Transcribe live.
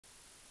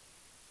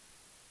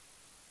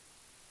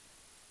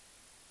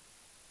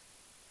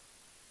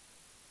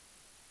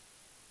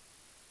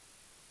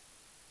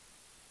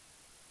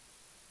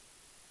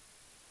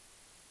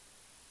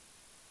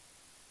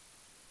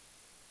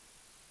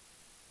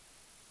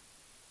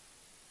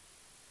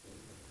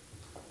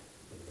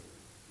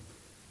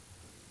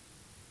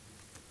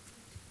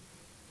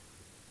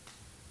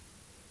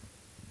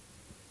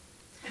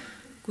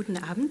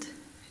Guten Abend,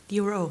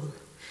 dear all.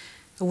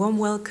 A warm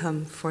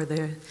welcome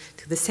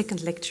to the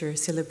second lecture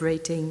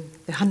celebrating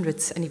the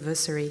 100th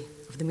anniversary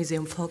of the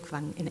Museum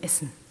Volkwang in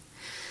Essen.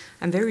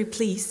 I'm very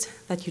pleased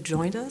that you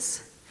joined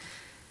us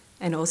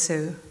and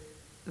also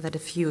that a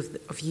few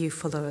of you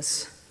follow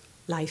us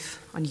live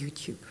on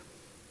YouTube.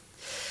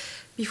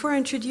 Before I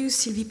introduce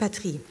Sylvie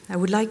Patry, I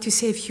would like to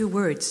say a few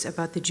words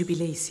about the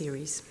Jubiläumsvortragsreihe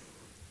series.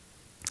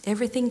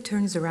 Everything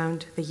turns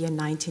around the year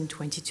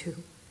 1922.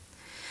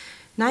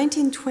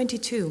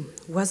 1922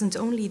 wasn't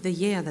only the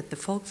year that the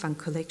Volkwang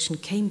collection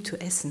came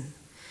to Essen,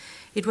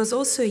 it was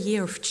also a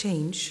year of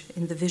change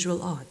in the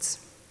visual arts.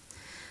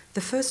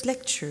 The first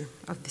lecture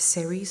of the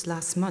series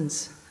last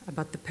month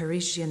about the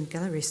Parisian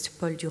gallerist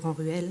Paul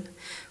Durand-Ruel,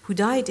 who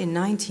died in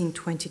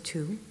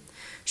 1922,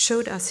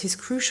 showed us his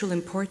crucial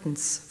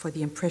importance for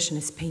the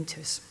Impressionist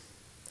painters.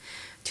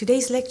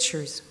 Today's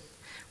lectures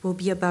will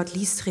be about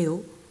Lise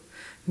Tréhot,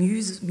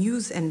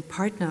 muse and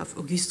partner of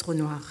Auguste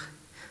Renoir,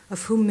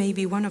 of whom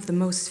maybe one of the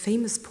most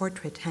famous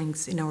portraits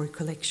hangs in our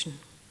collection.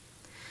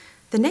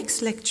 The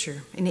next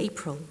lecture, in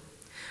April,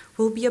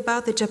 will be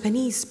about the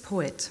Japanese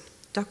poet,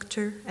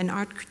 doctor, and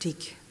art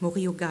critic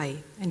Mori Ogai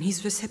and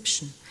his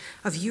reception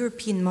of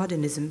European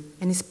modernism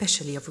and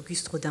especially of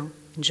Auguste Rodin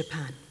in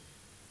Japan.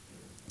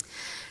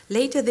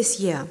 Later this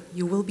year,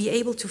 you will be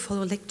able to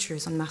follow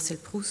lectures on Marcel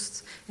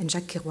Proust and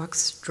Jacques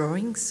Kerouac's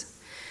drawings.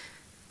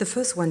 The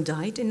first one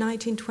died in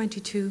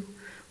 1922,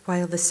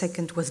 while the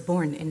second was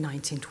born in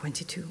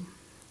 1922.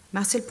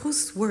 Marcel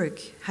Proust's work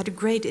had a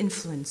great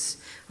influence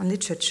on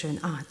literature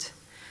and art.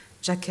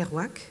 Jacques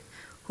Kerouac,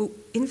 who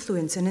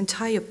influenced an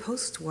entire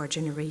post-war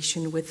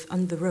generation with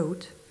On the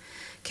Road,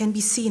 can be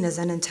seen as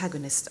an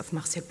antagonist of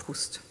Marcel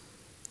Proust.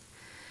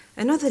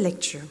 Another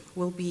lecture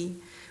will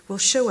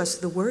show us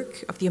the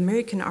work of the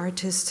American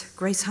artist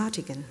Grace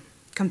Hartigan,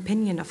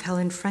 companion of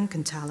Helen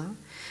Frankenthaler,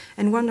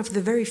 and one of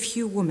the very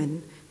few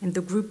women in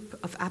the group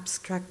of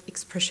abstract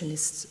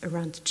expressionists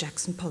around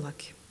Jackson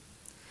Pollock.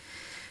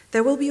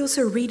 There will be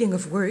also a reading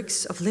of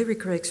works of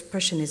lyrical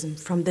expressionism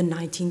from the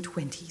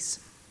 1920s.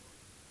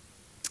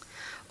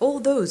 All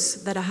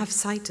those that I have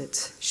cited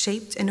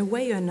shaped in a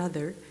way or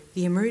another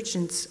the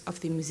emergence of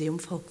the Museum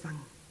Volkwang.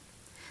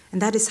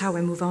 And that is how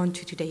I move on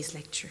to today's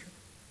lecture.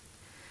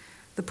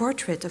 The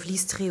portrait of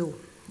Lise Tréhot,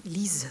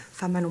 Lise,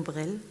 femme à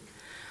l'ombrelle,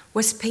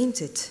 was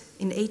painted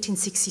in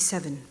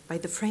 1867 by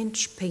the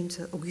French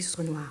painter Auguste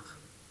Renoir.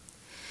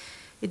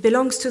 It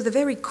belongs to the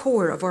very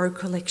core of our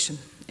collection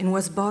and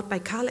was bought by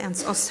Karl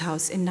Ernst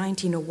Osthaus in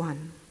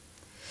 1901.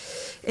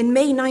 In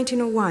May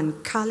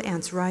 1901, Karl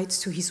Ernst writes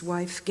to his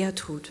wife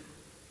Gertrude,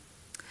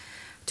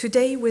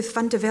 "Today with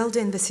Van der Velde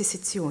in the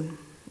Secession,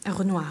 a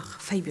Renoir,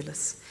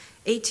 fabulous,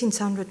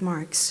 1800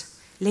 marks,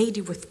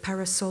 lady with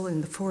parasol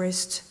in the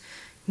forest,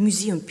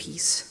 museum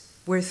piece,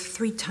 worth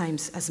 3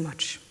 times as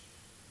much."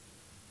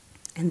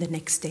 And the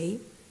next day,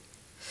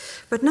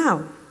 "But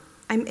now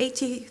I'm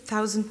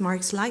 80,000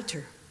 marks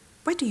lighter.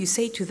 What do you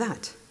say to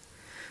that?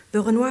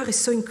 The Renoir is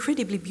so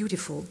incredibly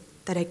beautiful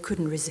that I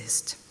couldn't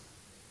resist."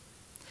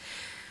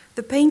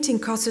 The painting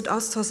costed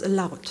Osthaus a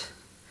lot,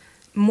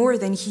 more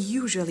than he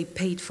usually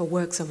paid for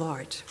works of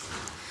art.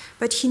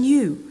 But he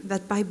knew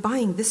that by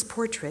buying this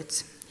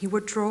portrait, he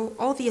would draw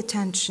all the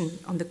attention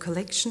on the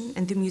collection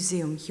and the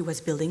museum he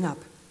was building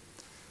up.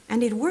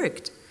 And it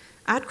worked.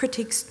 Art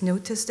critics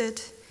noticed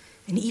it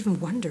and even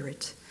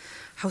wondered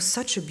how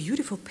such a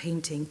beautiful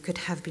painting could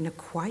have been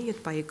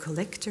acquired by a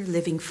collector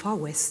living far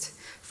west,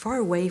 far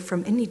away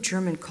from any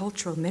German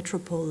cultural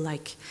metropole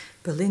like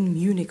Berlin,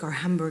 Munich, or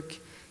Hamburg,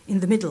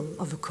 in the middle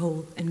of a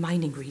coal and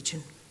mining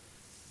region.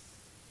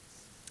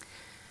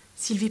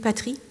 Sylvie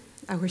Patry,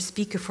 our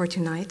speaker for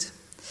tonight,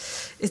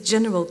 is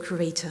general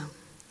curator.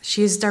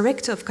 She is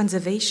director of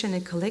conservation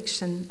and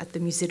collection at the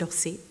Musée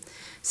d'Orsay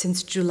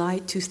since July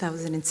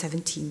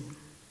 2017.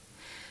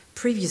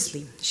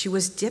 Previously, she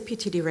was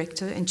deputy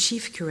director and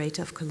chief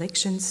curator of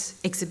collections,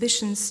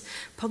 exhibitions,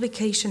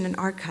 publication, and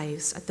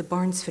archives at the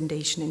Barnes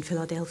Foundation in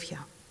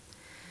Philadelphia.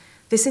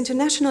 This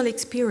international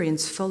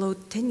experience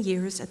followed 10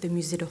 years at the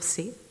Musée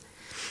d'Orsay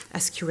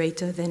as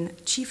curator, then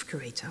chief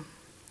curator.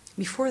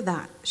 Before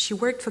that, she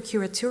worked for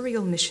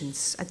curatorial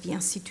missions at the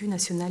Institut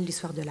National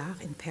d'Histoire de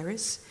l'Art in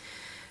Paris,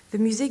 the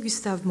Musée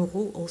Gustave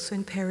Moreau, also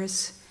in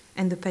Paris,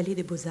 and the Palais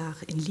des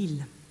Beaux-Arts in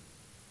Lille.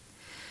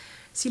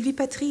 Sylvie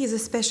Patry is a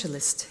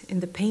specialist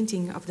in the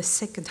painting of the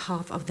second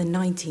half of the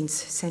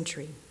 19th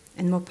century,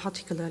 and more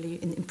particularly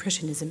in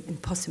Impressionism and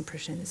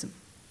Post-Impressionism.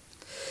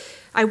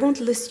 I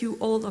won't list you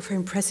all of her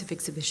impressive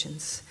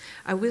exhibitions.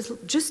 I will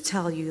just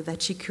tell you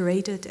that she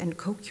curated and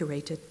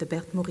co-curated the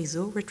Berthe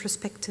Morisot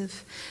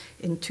retrospective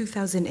in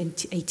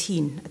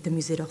 2018 at the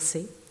Musée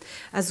d'Orsay,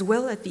 as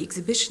well as the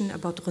exhibition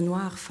about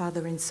Renoir,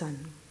 father and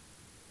son.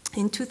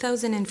 In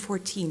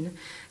 2014,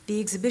 the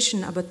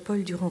exhibition about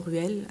Paul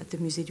Durand-Ruel at the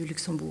Musée du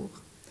Luxembourg.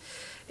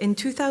 In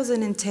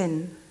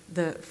 2010,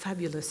 the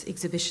fabulous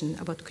exhibition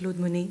about Claude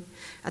Monet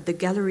at the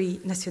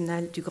Galerie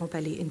Nationale du Grand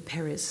Palais in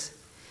Paris.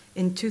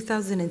 In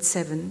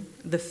 2007,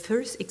 the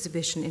first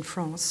exhibition in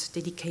France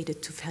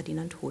dedicated to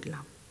Ferdinand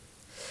Hodler.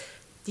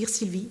 Dear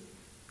Sylvie,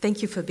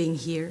 Thank you for being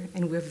here,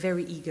 and we're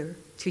very eager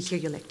to hear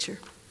your lecture.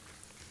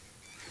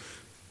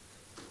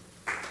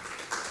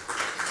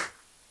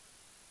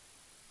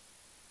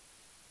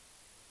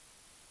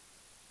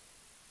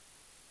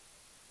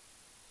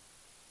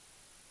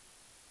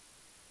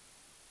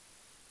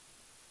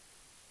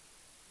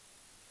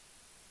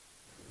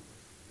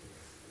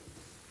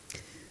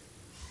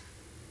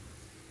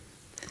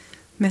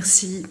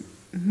 Merci.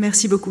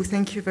 Merci beaucoup.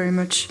 Thank you very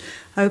much.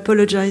 I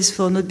apologize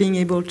for not being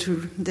able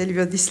to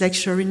deliver this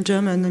lecture in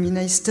German. I mean,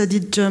 I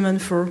studied German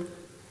for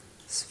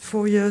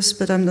 4 years,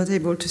 but I'm not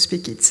able to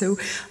speak it. So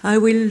I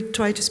will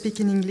try to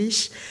speak in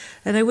English.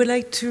 And I would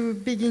like to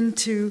begin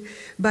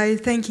by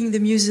thanking the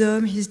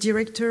museum, his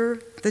director,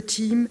 the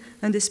team,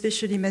 and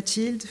especially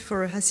Mathilde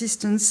for her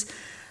assistance.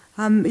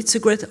 It's a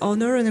great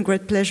honor and a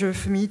great pleasure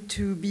for me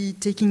to be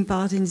taking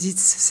part in this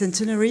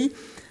centenary.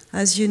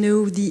 As you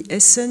know, the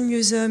Essen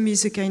Museum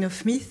is a kind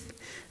of myth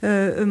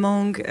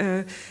among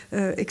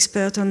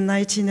experts on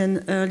 19th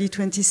and early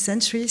 20th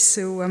century,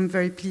 so I'm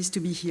very pleased to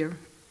be here.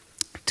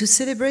 To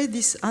celebrate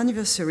this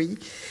anniversary,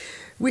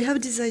 we have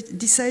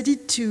decided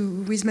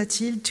with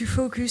Mathilde to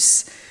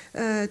focus,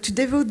 to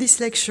devote this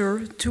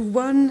lecture to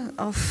one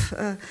of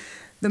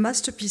the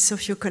masterpieces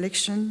of your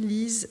collection,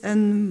 Lise,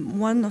 and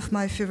one of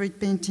my favorite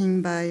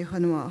paintings by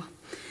Renoir.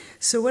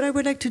 So what I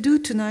would like to do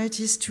tonight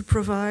is to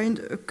provide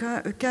a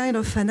kind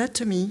of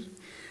anatomy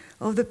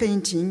of the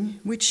painting,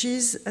 which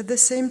is at the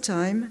same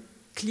time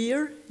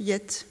clear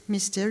yet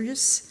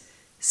mysterious,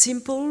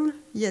 simple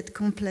yet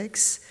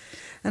complex.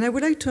 And I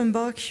would like to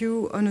embark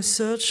you on a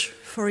search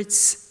for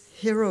its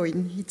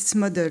heroine, its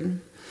model.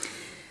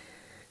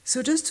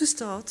 So just to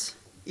start,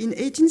 in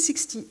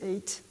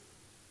 1868,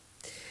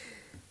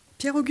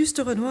 Pierre-Auguste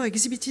Renoir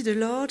exhibited a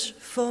large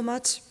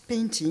format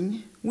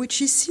painting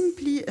which is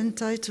simply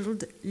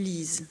entitled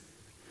Lise.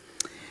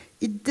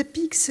 It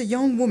depicts a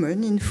young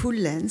woman in full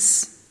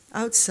length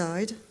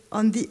outside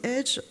on the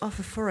edge of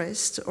a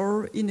forest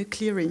or in a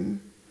clearing.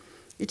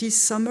 It is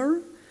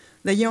summer,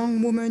 the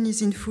young woman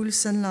is in full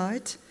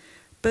sunlight,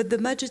 but the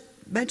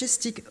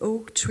majestic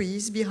oak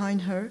trees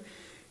behind her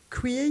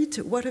create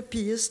what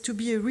appears to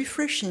be a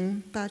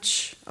refreshing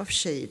patch of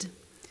shade.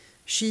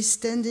 She is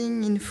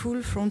standing in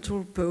full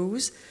frontal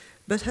pose,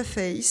 but her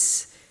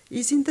face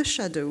is in the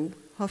shadow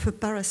of a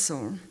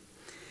parasol,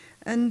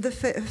 and her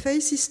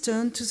face is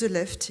turned to the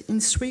left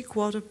in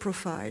three-quarter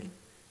profile,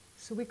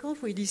 so we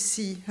can't really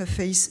see her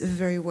face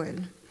very well.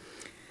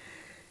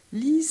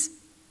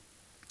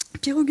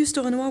 Pierre-Auguste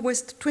Renoir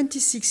was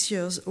 26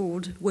 years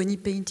old when he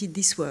painted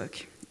this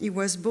work. He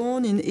was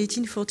born in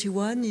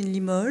 1841 in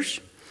Limoges,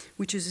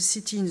 which is a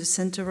city in the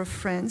center of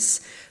France,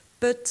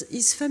 but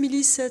his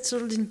family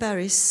settled in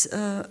Paris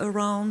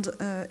around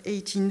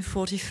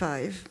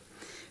 1845.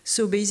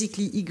 So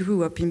basically, he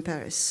grew up in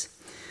Paris.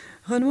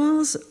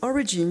 Renoir's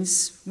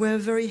origins were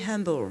very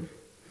humble.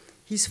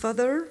 His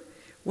father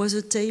was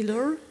a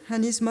tailor,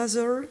 and his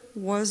mother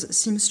was a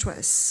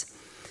seamstress.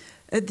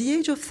 At the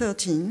age of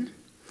 13,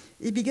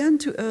 he began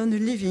to earn a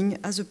living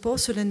as a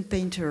porcelain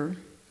painter.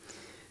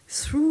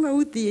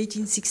 Throughout the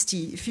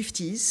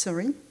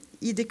 1850s,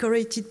 he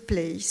decorated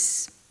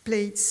plates,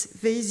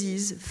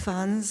 vases,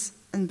 fans,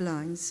 and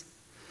blinds.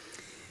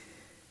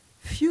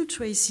 Few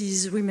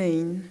traces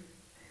remain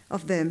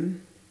of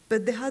them,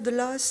 but they had a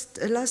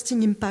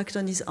lasting impact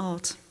on his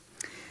art.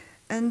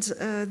 And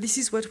this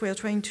is what we are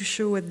trying to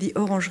show at the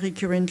Orangerie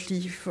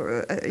currently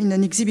in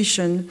an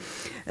exhibition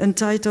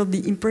entitled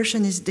The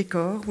Impressionist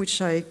Decor,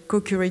 which I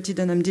co-curated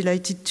and I'm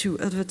delighted to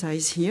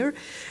advertise here.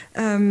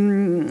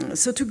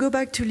 So to go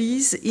back to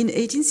Lise, in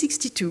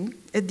 1862,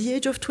 at the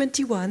age of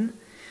 21,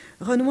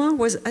 Renoir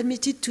was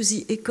admitted to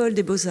the École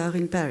des Beaux-Arts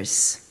in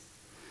Paris.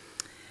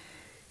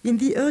 In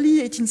the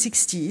early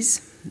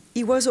 1860s,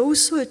 he was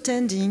also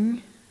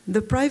attending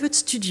the private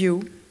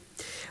studio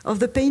of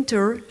the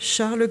painter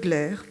Charles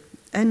Leclerc,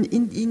 and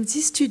in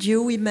this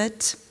studio we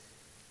met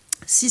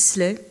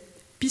Sisley,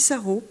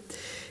 Pissarro.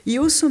 He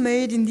also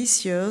made in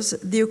these years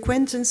the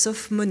acquaintance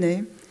of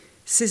Monet,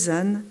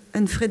 Cézanne,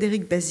 and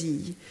Frédéric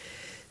Bazille.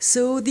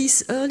 So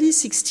these early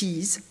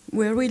 60s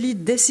were really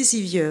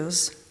decisive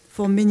years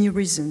for many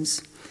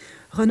reasons.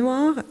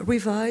 Renoir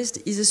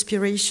revised his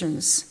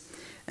aspirations,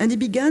 and he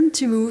began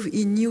to move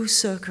in new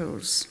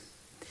circles.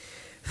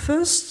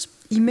 First,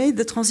 he made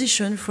the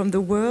transition from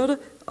the world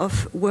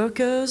of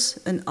workers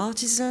and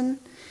artisans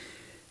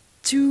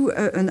to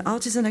an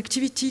artisan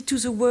activity to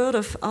the world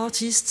of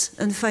artists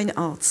and fine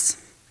arts.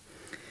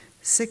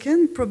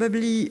 Second,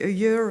 probably a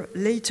year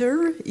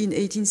later, in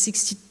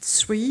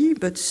 1863,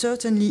 but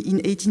certainly in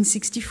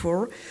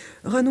 1864,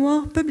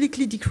 Renoir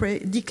publicly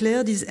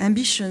declared his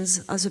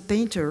ambitions as a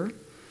painter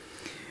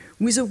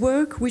with a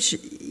work which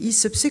he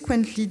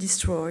subsequently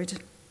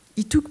destroyed.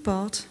 He took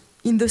part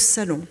in the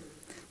Salon.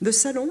 The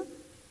Salon,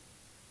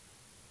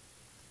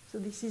 so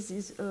this is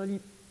his early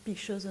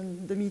pictures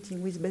on the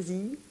meeting with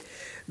Bazille.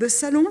 The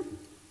Salon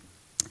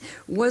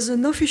was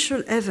an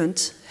official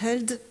event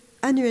held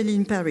annually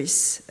in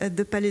Paris at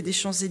the Palais des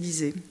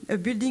Champs-Élysées, a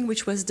building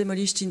which was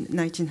demolished in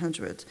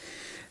 1900.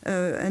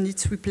 and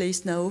it's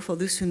replaced now, for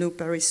those who know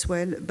Paris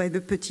well, by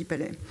the Petit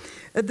Palais.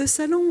 At the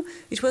Salon,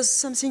 it was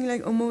something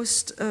like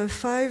almost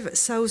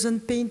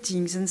 5,000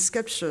 paintings and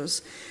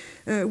sculptures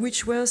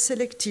which were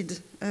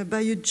selected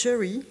by a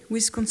jury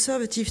with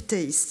conservative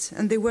tastes,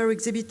 and they were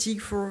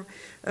exhibited for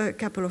a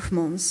couple of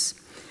months.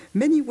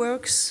 Many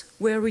works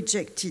were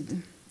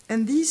rejected,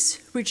 and these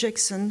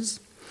rejections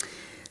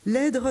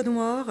led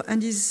Renoir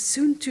and his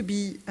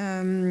soon-to-be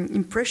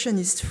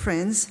Impressionist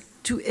friends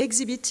to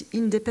exhibit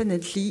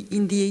independently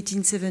in the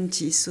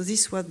 1870s. So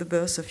this was the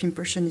birth of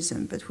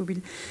Impressionism, but we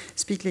will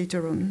speak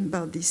later on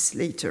about this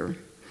later.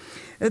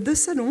 At the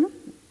Salon,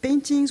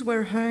 paintings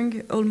were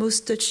hung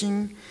almost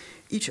touching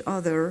each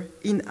other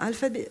in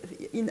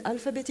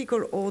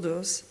alphabetical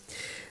orders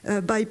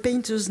by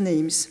painters'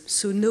 names,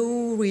 so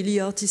no really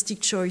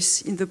artistic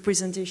choice in the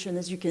presentation,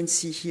 as you can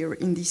see here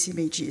in these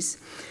images.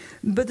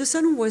 But the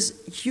Salon was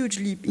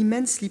hugely,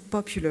 immensely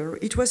popular.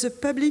 It was a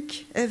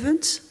public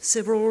event.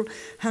 Several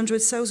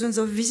hundred thousands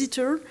of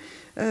visitors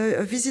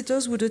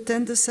would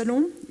attend the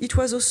Salon. It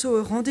was also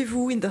a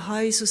rendezvous in the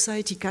high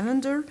society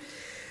calendar,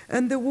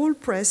 and the whole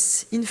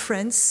press in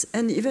France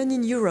and even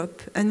in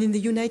Europe and in the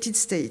United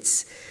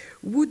States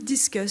would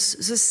discuss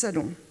the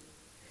Salon.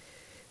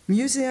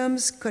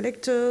 Museums,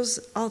 collectors,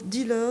 art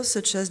dealers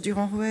such as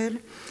Durand-Ruel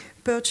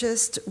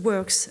purchased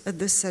works at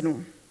the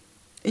Salon.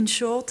 In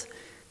short,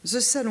 the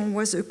Salon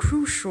was a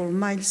crucial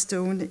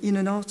milestone in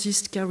an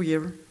artist's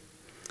career.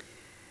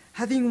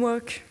 Having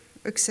work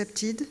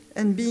accepted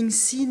and being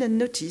seen and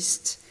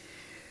noticed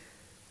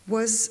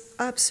was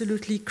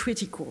absolutely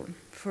critical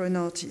for an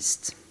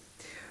artist.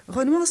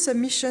 Renoir's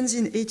submissions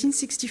in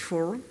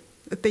 1864,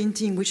 a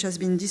painting which has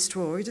been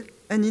destroyed,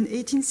 and in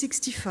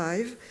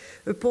 1865,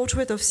 a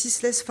portrait of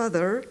Sisley's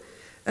father,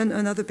 and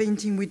another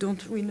painting we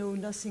know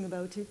nothing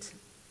about it.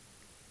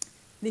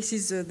 This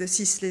is the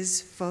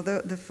Sisley's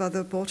father, the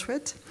father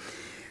portrait.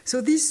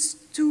 So these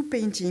two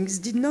paintings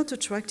did not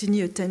attract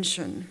any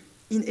attention.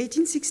 In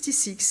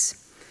 1866,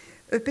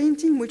 a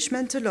painting which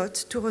meant a lot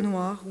to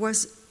Renoir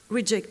was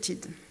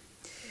rejected.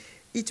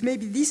 It may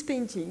be this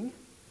painting,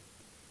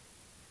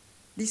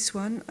 this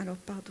one, alors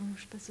pardon,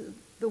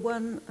 the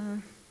one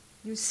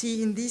you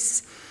see in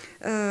this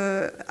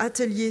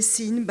atelier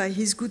scene by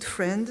his good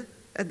friend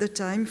at the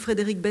time,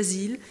 Frédéric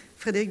Bazille.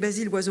 Frédéric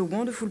Bazille was a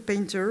wonderful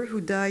painter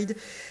who died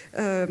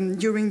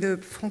during the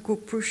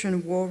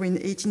Franco-Prussian War in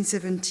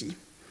 1870.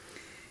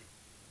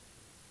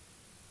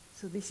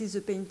 So this is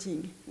a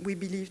painting we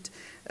believed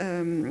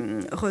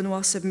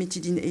Renoir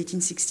submitted in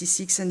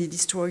 1866 and he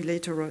destroyed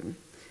later on.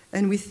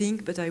 And we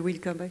think, but I will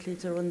come back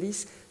later on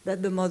this,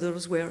 that the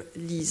models were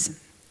Lise.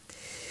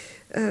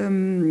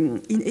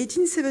 In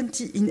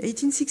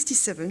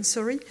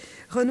 1867,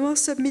 Renoir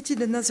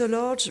submitted another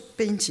large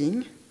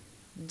painting,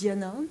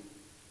 Diana,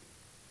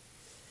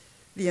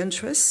 the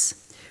Huntress,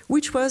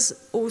 which was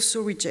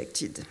also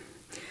rejected.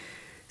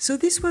 So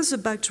this was the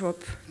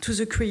backdrop to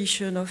the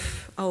creation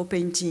of our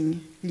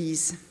painting,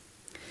 Lise.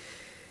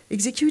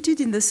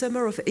 Executed in the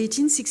summer of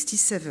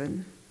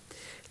 1867,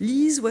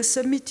 Lise was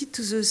submitted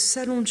to the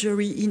Salon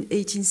jury in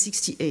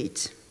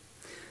 1868.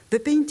 The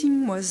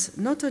painting was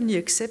not only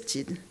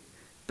accepted,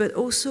 but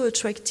also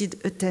attracted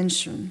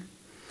attention.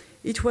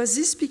 It was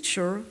this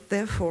picture,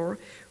 therefore,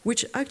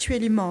 which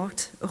actually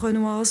marked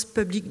Renoir's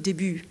public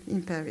debut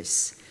in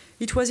Paris.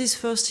 It was his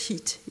first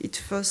hit, its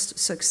first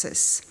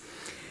success.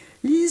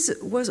 Lise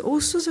was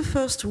also the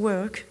first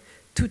work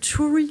to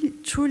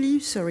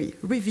truly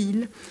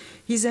reveal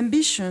his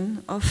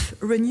ambition of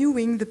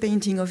renewing the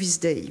painting of his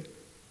day.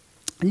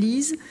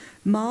 Lise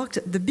marked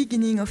the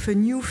beginning of a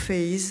new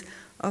phase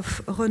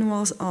of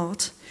Renoir's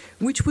art,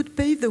 which would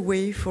pave the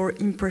way for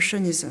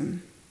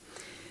Impressionism.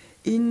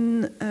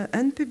 In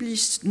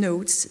unpublished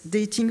notes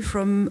dating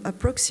from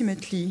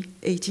approximately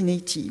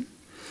 1880,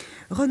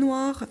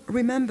 Renoir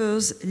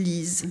remembers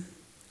Lise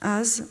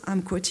as,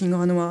 I'm quoting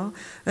Renoir,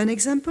 an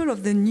example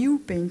of the new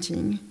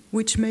painting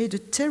which made a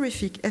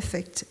terrific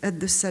effect at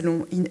the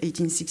Salon in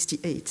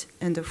 1868,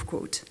 end of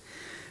quote.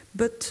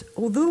 But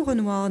although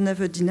Renoir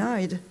never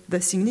denied the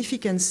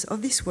significance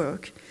of this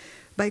work,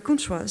 by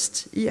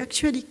contrast, he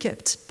actually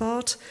kept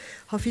part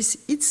of his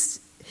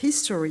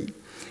history,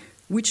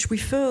 which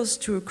refers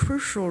to a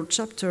crucial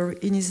chapter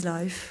in his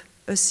life,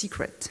 a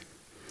secret.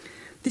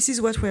 This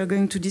is what we are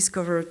going to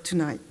discover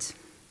tonight.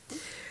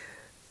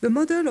 The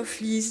model of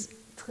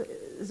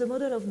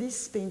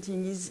this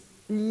painting is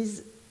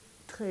Lise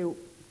Tréhot.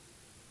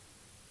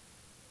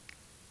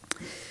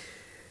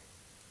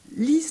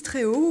 Lise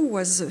Tréhot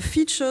was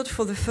featured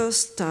for the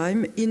first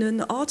time in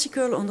an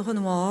article on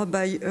Renoir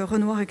by a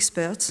Renoir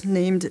expert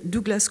named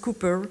Douglas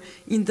Cooper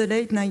in the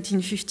late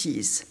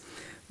 1950s.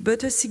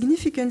 But her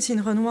significance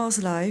in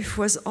Renoir's life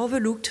was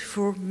overlooked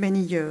for many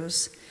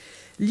years.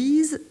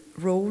 Lise's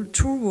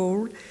true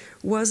role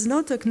was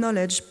not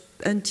acknowledged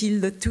until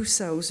the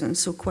 2000s,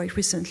 so quite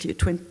recently,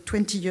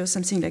 20 years,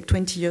 something like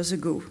 20 years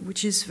ago,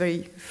 which is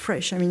very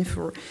fresh,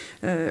 for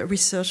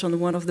research on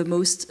one of the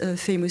most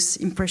famous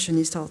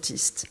Impressionist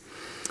artists.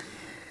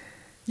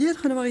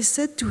 Yet Renoir is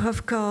said to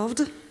have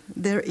carved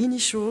their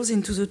initials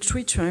into the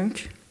tree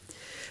trunk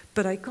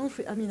But I can't,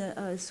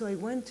 so I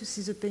went to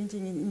see the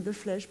painting in the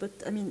flesh, but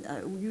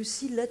you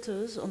see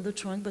letters on the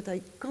trunk, but I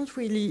can't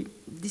really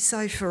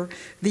decipher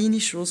the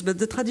initials, but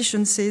the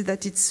tradition says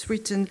that it's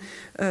written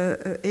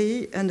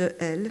A and a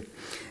L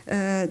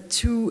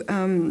to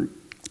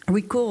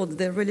record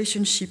their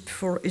relationship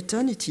for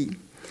eternity.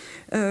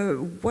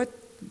 What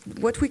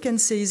we can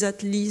say is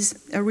that Lise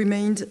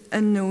remained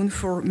unknown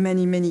for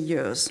many, many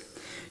years.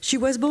 She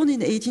was born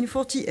in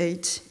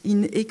 1848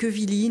 in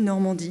Équevilly,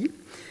 Normandy,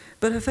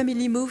 but her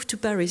family moved to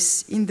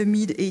Paris in the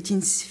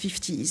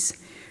mid-1850s,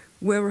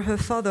 where her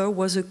father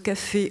was a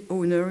café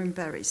owner in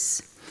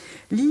Paris.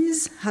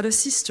 Lise had a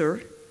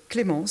sister,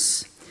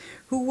 Clémence,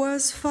 who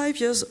was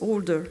 5 years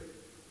older,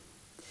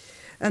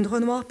 and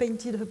Renoir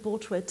painted her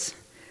portrait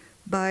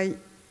in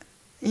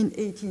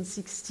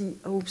 1860.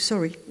 Oh,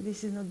 sorry,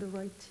 this is not the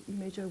right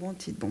image I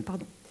wanted. Bon,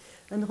 pardon.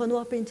 And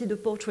Renoir painted a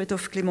portrait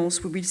of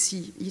Clémence. We will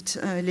see it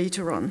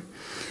later on.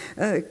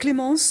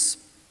 Clémence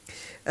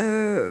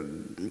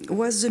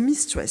was the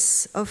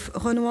mistress of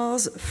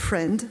Renoir's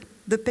friend,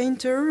 the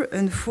painter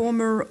and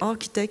former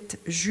architect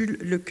Jules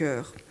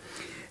Lecoeur.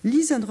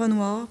 Lise and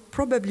Renoir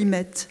probably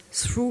met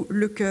through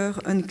Lecoeur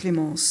and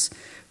Clémence,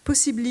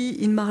 possibly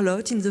in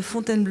Marlotte in the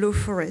Fontainebleau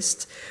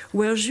forest,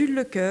 where Jules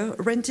Lecoeur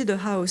rented a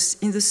house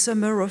in the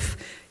summer of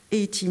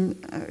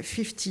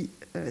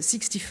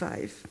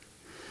 1865.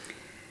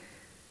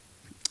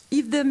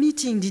 If the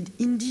meeting did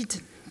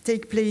indeed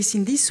take place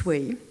in this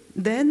way,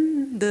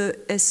 then the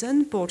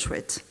Essen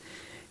portrait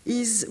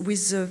is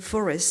with the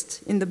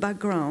forest in the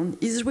background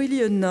is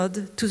really a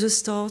nod to the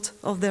start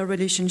of their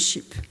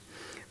relationship.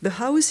 The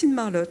house in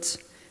Marlotte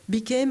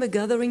became a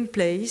gathering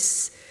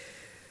place,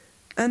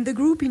 and the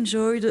group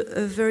enjoyed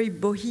a very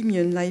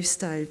bohemian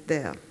lifestyle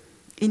there.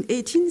 In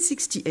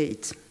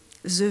 1868,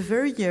 the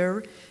very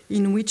year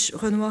in which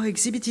Renoir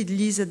exhibited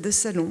Lise at the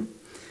Salon,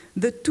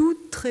 the two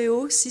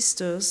Tréhot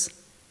sisters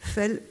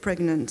fell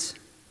pregnant.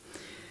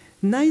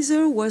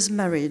 Neither was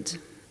married,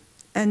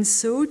 and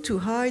so to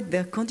hide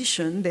their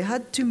condition, they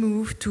had to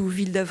move to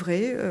Ville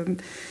d'Avray,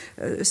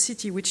 a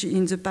city which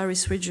in the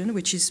Paris region,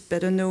 which is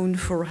better known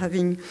for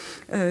having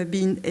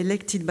been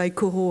elected by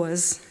Corot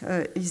as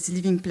his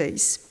living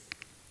place.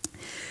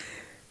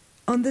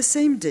 On the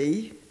same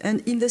day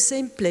and in the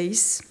same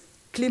place,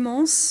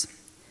 Clémence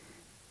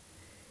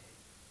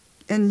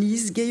and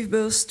Lise gave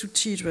birth to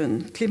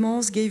children.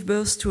 Clémence gave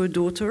birth to a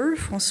daughter,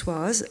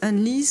 Françoise,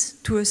 and Lise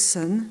to a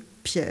son,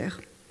 Pierre.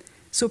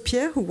 So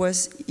Pierre, who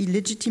was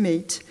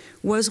illegitimate,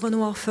 was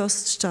Renoir's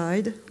first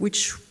child,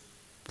 which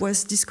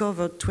was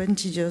discovered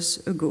 20 years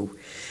ago.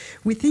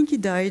 We think he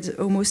died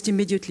almost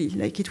immediately,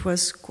 like it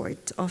was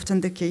quite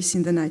often the case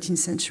in the 19th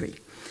century.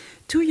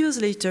 2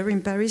 years later,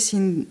 in Paris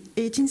in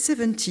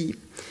 1870,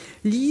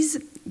 Lise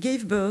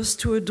gave birth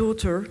to a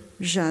daughter,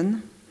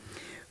 Jeanne,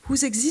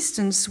 whose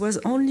existence was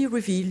only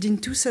revealed in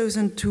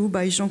 2002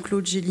 by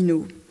Jean-Claude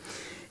Gélineau.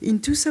 In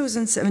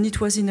 2007,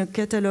 it was in a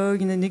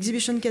catalog, in an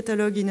exhibition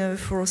catalog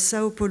for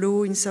Sao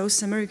Paulo in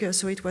South America,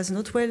 so it was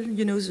not well,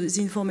 the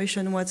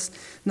information was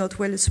not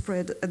well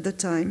spread at the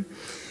time.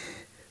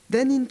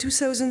 Then in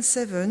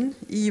 2007,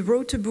 he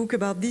wrote a book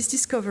about this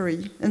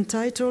discovery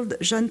entitled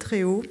Jeanne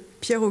Tréhot,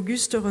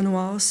 Pierre-Auguste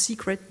Renoir's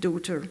Secret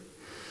Daughter.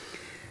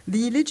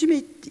 The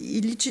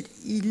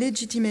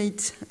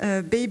illegitimate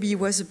baby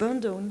was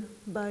abandoned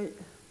by...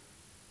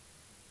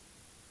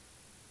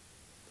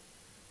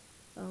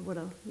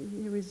 Voilà,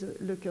 here is the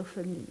Lecoeur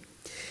family.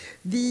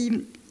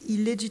 The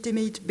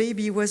illegitimate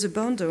baby was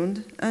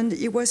abandoned, and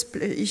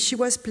Jeanne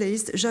was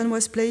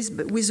placed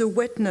with a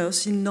wet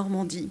nurse in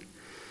Normandy.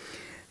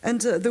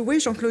 And the way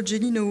Jean-Claude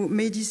Gélineau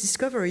made his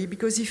discovery,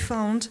 because he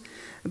found,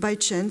 by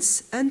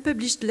chance,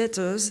 unpublished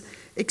letters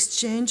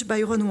exchanged by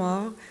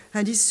Renoir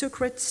and his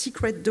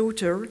secret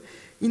daughter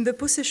in the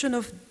possession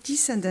of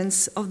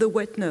descendants of the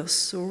wet nurse.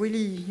 So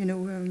really,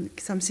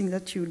 something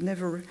that you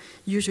never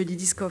usually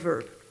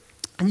discover.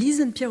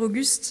 Lise and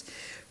Pierre-Auguste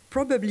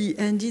probably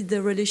ended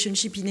their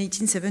relationship in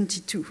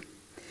 1872.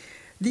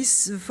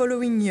 This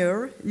following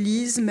year,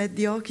 Lise met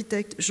the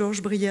architect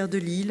Georges Brière de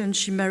Lille, and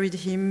she married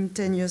him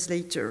 10 years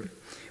later.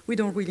 We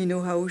don't really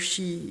know how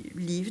she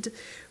lived.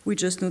 We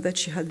just know that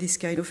she had this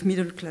kind of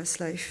middle-class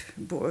life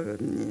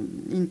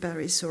in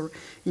Paris or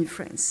in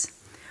France.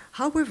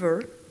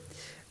 However,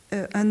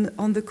 and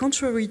on the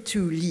contrary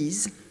to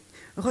Lise,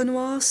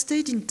 Renoir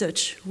stayed in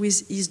touch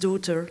with his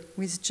daughter,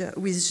 with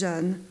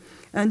Jeanne,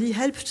 and he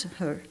helped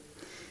her,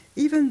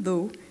 even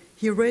though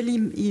he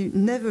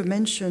never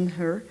mentioned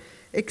her,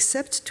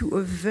 except to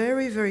a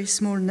very, very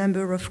small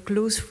number of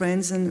close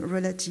friends and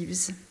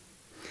relatives.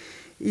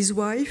 His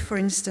wife, for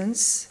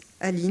instance,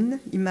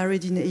 Aline, he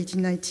married in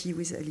 1890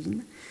 with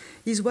Aline.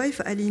 His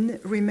wife, Aline,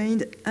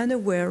 remained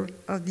unaware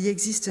of the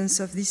existence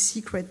of this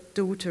secret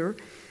daughter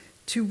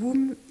to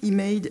whom he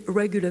made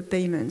regular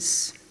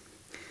payments.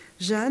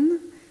 Jeanne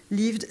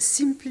lived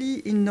simply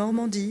in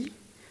Normandy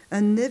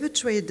and never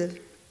traded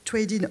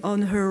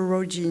on her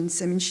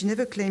origins. I mean, she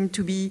never claimed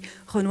to be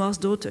Renoir's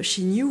daughter.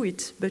 She knew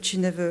it, but she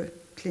never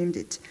claimed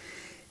it.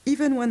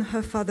 Even when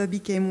her father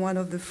became one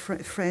of the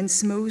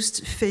France's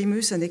most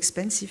famous and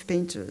expensive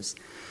painters.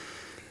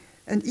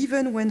 And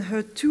even when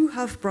her two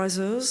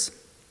half-brothers,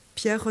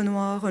 Pierre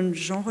Renoir and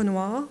Jean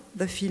Renoir,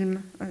 the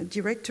film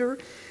director,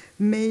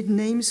 made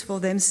names for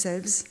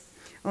themselves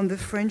on the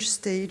French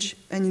stage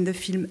and in the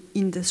film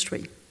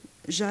industry.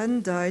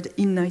 Jeanne died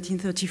in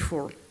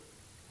 1934.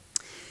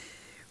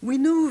 We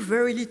know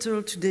very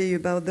little today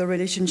about the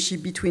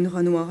relationship between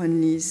Renoir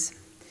and Lise.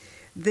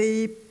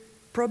 They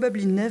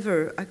probably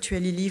never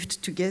actually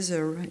lived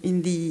together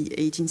in the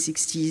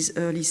 1860s,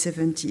 early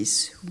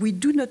 70s. We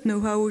do not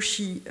know how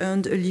she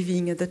earned a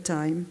living at the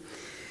time.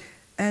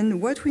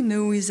 And what we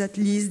know is that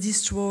Lise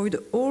destroyed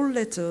all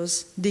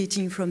letters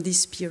dating from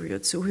this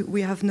period. So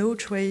we have no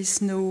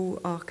trace, no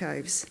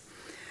archives.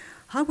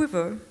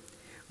 However,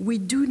 we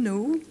do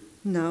know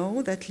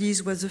now that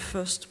Lise was the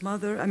first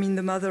mother,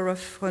 the mother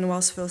of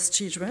Renoir's first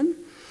children.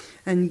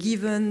 And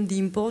given the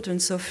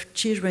importance of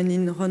children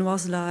in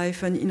Renoir's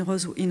life and in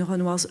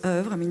Renoir's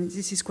oeuvre,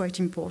 this is quite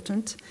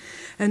important.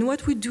 And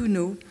what we do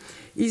know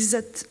is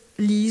that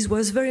Lise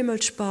was very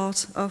much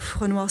part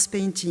of Renoir's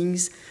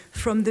paintings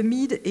from the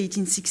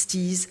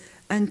mid-1860s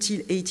until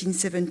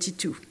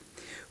 1872.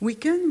 We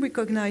can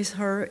recognize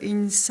her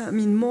in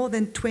more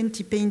than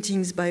 20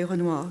 paintings by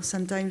Renoir,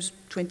 sometimes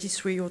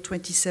 23 or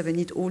 27,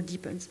 it all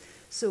depends.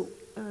 So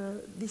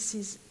this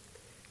is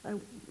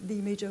the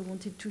image I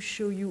wanted to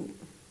show you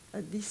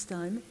at this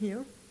time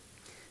here.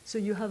 So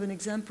you have an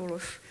example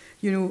of,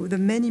 the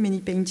many, many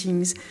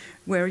paintings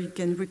where you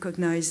can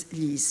recognize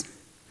Lise.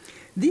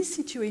 This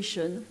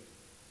situation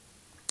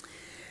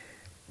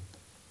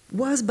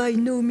was by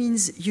no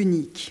means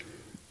unique.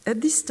 At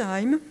this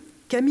time,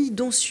 Camille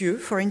Doncieux,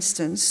 for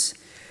instance,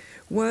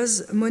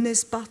 was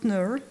Monet's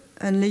partner,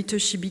 and later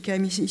she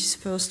became his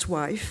first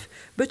wife,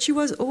 but she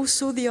was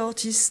also the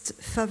artist's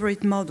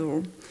favorite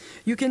model.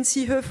 You can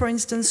see her, for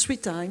instance, 3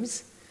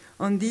 times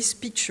on this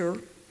picture,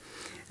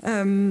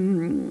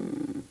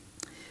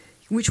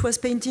 which was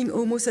painting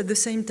almost at the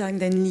same time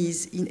than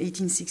Lise in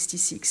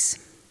 1866.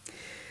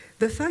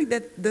 The fact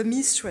that the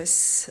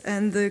mistress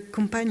and the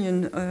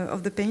companion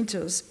of the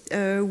painters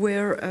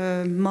were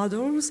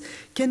models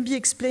can be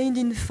explained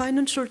in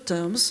financial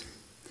terms,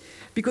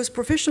 because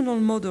professional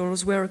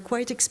models were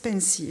quite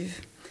expensive.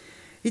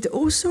 It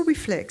also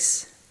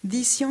reflects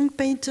this young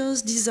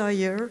painter's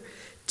desire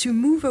to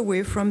move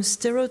away from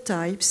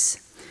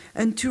stereotypes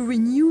and to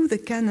renew the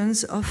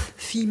canons of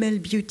female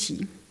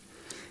beauty.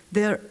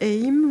 Their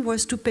aim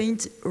was to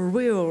paint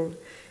real,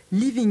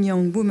 living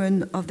young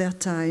women of their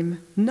time,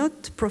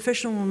 not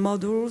professional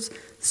models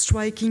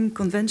striking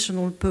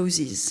conventional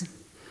poses.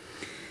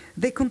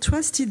 They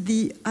contrasted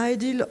the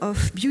ideal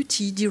of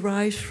beauty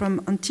derived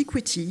from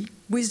antiquity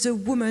with the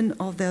woman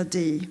of their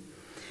day.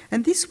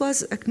 And this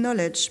was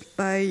acknowledged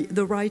by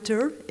the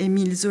writer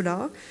Émile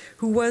Zola,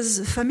 who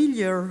was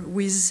familiar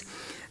with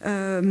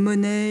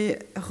Monet,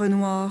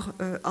 Renoir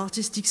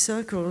artistic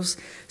circles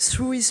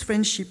through his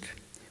friendship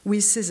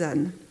with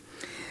Cézanne.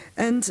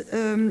 And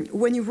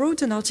when he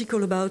wrote an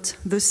article about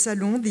the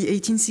Salon, the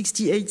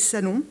 1868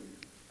 Salon,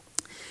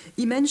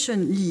 he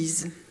mentioned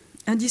Lise.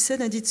 And he said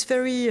that it's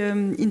very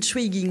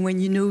intriguing when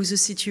you know the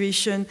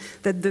situation,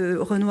 that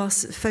the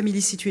Renoir's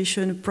family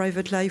situation,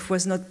 private life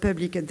was not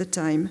public at the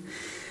time.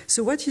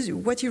 So what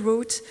he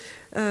wrote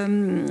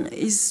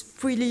is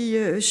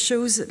really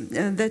shows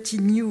that he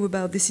knew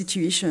about the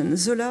situation.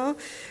 Zola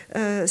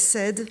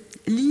said,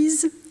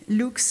 Lise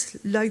looks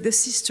like the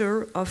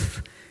sister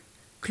of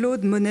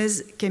Claude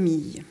Monet's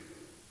Camille.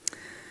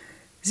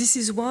 This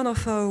is one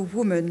of our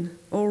women,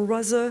 or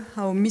rather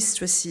our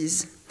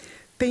mistresses,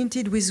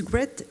 painted with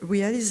great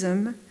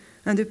realism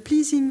and a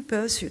pleasing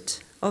pursuit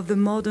of the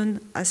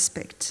modern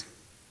aspect.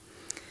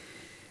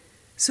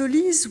 So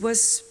Lise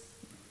was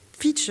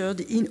featured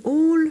in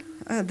all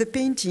the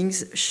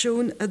paintings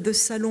shown at the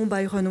Salon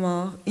by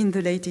Renoir in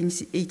the late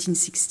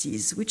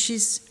 1860s, which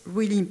is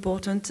really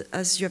important,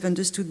 as you have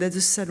understood that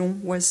the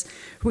Salon was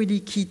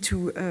really key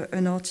to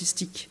an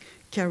artistic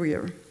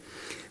career.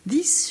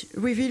 This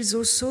reveals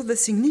also the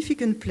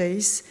significant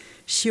place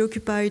she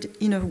occupied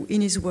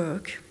in his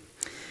work.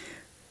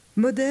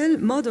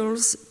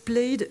 Models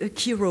played a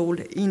key role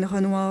in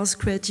Renoir's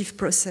creative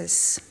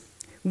process.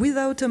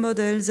 Without a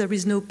model, there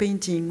is no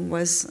painting,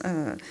 was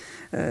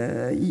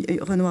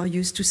Renoir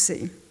used to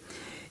say.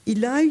 He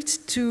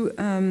liked to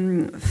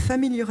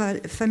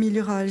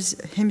familiarize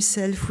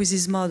himself with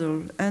his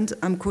model, and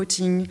I'm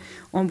quoting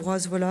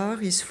Ambroise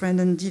Vollard, his friend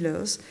and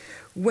dealers,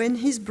 when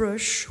his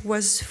brush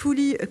was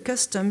fully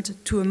accustomed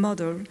to a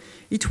model,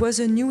 it was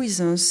a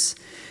nuisance,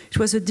 it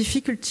was a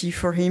difficulty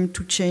for him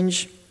to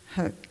change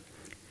her.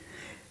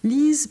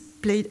 Lise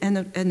played,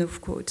 end of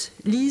quote,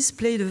 Lise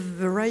played a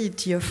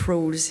variety of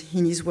roles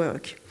in his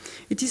work.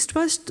 It is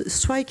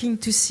striking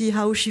to see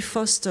how she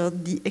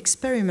fostered the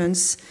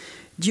experiments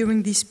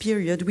during this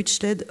period,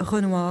 which led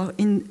Renoir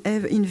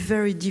in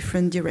very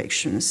different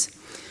directions.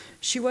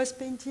 She was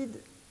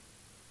painted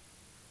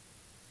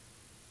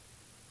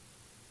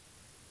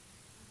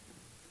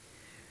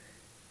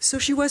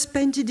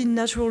in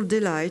natural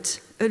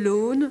delight,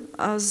 alone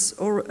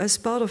or as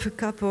part of a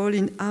couple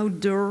in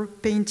outdoor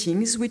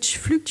paintings, which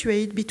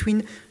fluctuate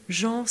between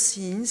genre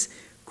scenes,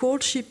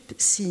 courtship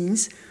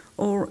scenes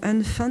or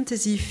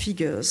fantasy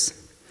figures,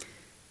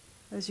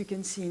 as you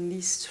can see in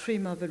these three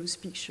marvelous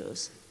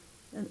pictures.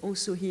 And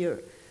also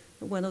here,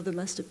 one of the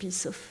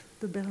masterpieces of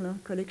the Berlin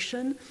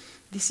collection.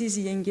 This is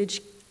the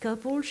engaged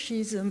couple.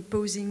 She's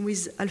posing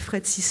with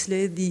Alfred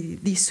Sisley,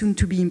 the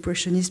soon-to-be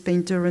Impressionist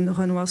painter and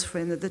Renoir's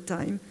friend at the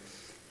time.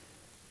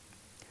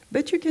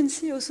 But you can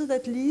see also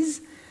that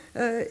Lise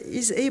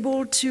is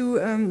able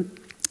to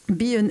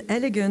be an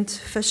elegant,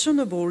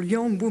 fashionable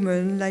young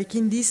woman, like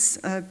in this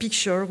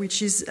picture,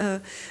 which is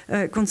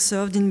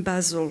conserved in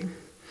Basel.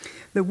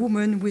 The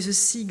woman with a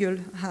seagull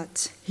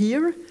hat.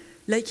 Here,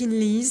 like in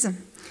Lise,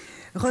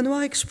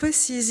 Renoir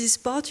expresses his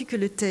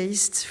particular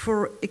taste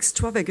for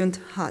extravagant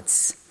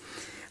hats.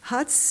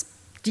 Hats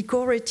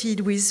decorated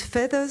with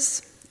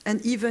feathers,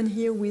 and even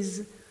here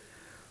with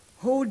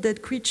whole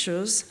dead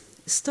creatures,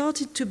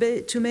 started to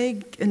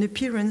make an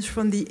appearance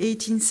from the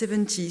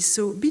 1870s,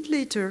 so a bit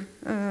later.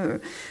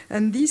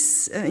 And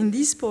this, in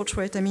this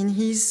portrait, I mean,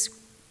 it's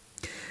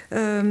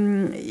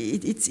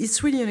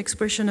really an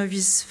expression of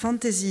his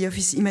fantasy, of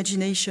his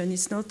imagination.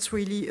 It's not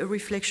really a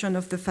reflection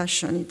of the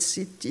fashion.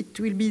 It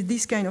will be,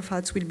 this kind of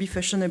hats will be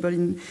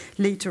fashionable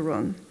later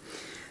on.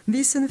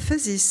 This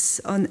emphasis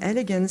on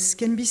elegance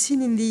can be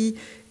seen in the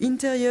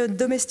interior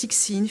domestic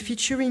scene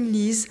featuring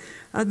Lise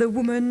as the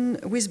woman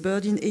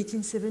whispered in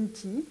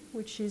 1870,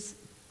 which is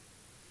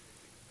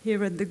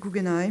here at the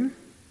Guggenheim.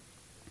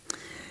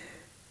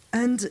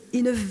 And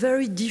in a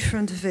very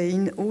different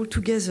vein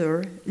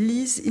altogether,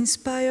 Lise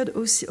inspired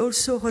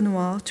also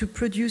Renoir to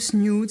produce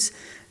nudes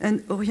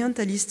and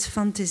Orientalist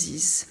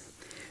fantasies.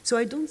 So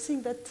I don't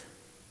think that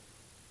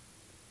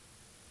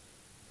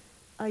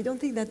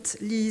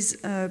Lise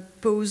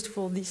posed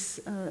for this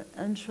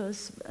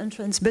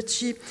entrance, but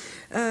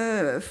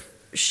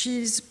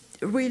she's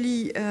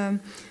really,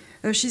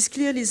 she's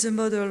clearly the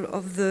model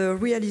of the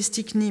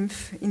realistic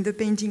nymph in the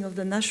painting of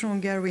the National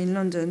Gallery in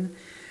London,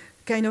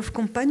 kind of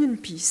companion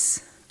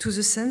piece to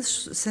the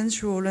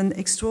sensual and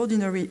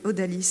extraordinary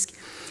odalisque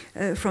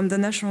from the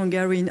National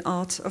Gallery in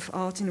of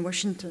Art in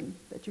Washington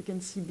that you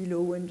can see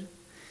below and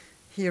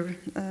here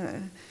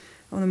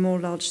on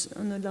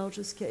a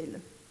larger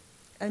scale.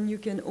 And you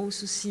can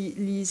also see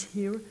Lise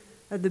here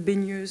at the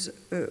Baigneuse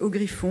au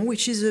Griffon,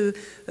 which is a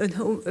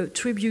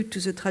tribute to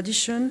the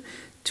tradition,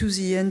 to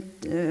the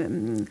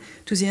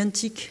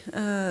antique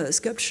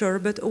sculpture,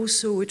 but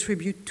also a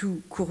tribute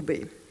to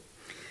Courbet.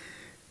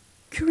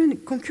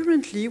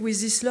 Concurrently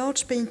with these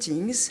large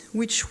paintings,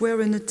 which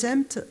were an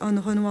attempt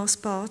on Renoir's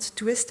part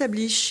to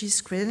establish his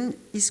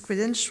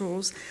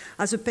credentials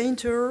as a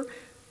painter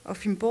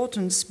of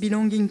importance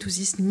belonging to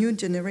this new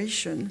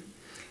generation,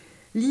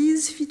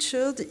 Lise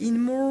featured in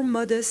more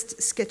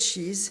modest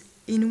sketches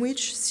in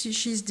which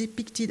she is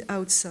depicted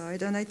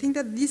outside, and I think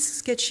that these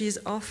sketches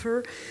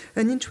offer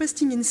an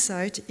interesting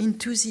insight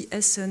into the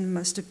Essen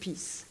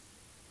masterpiece.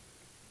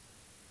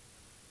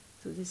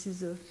 So this is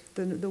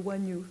the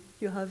one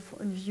you have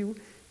on view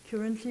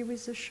currently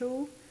with the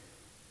show,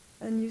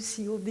 and you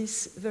see all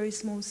these very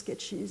small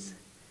sketches.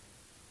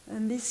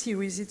 And this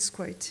series, it's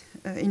quite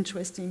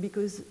interesting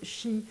because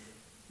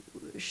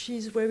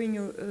she's wearing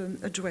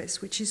a dress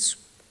which is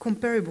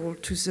comparable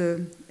to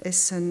the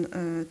Essen,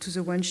 to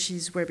the one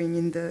she's wearing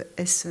in the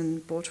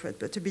Essen portrait,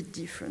 but a bit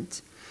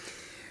different.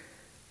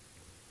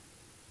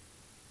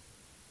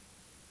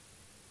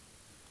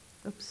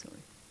 Oops, sorry.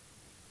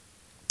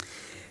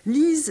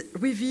 Lise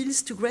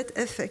reveals to great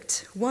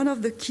effect one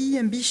of the key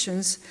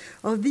ambitions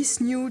of this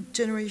new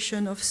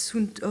generation of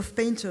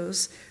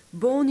painters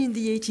born in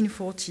the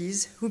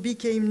 1840s, who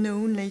became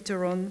known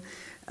later on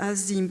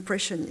as the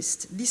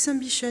Impressionists. This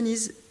ambition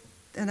is,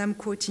 and I'm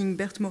quoting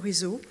Berthe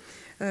Morisot,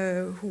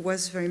 who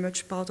was very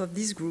much part of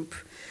this group,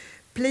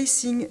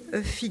 placing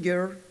a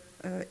figure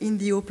in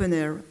the open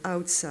air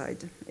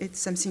outside. It's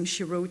something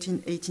she wrote in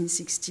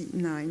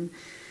 1869.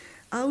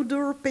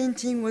 Outdoor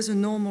painting was a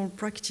normal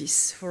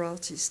practice for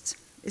artists,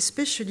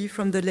 especially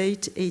from the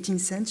late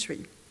 18th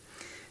century.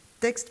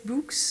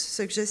 Textbooks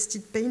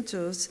suggested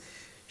painters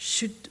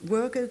should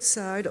work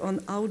outside on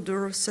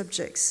outdoor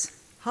subjects.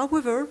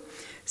 However,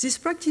 this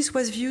practice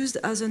was viewed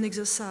as an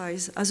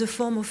exercise, as a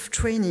form of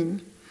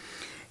training.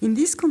 In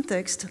this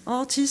context,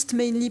 artists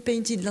mainly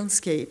painted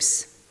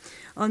landscapes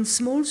on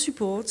small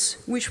supports,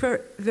 which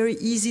were very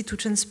easy to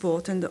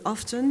transport. And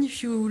often,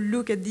 if you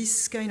look at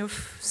these kind of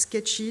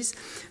sketches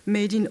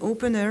made in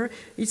open air,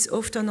 it's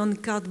often on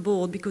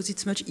cardboard because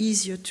it's much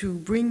easier to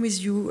bring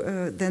with you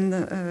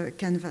than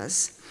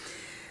canvas.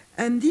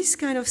 And these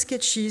kind of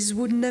sketches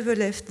would never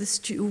leave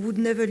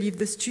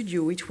the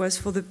studio. It was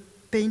for the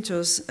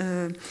painter's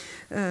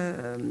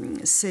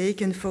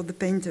sake and for the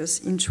painter's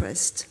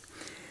interest.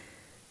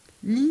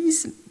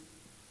 Lise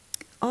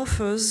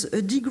offers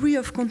a degree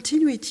of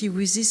continuity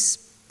with this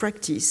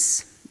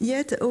practice,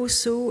 yet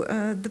also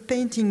the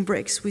painting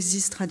breaks with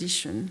this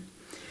tradition.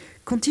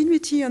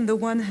 Continuity on the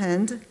one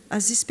hand,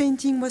 as this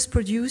painting was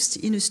produced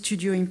in a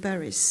studio in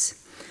Paris.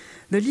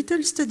 The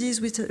little studies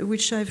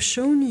which I've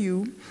shown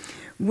you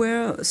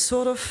were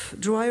sort of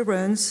dry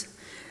runs,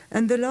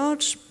 and the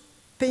large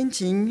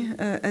painting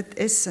at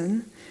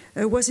Essen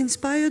was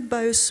inspired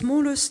by a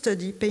smaller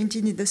study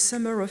painted in the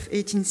summer of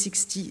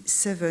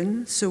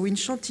 1867, so in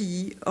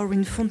Chantilly or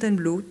in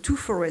Fontainebleau, two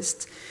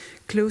forests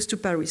close to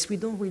Paris. We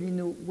don't really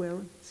know where.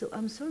 So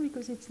I'm sorry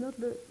because it's not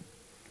the...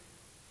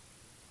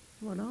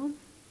 Voilà.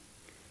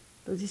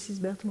 So this is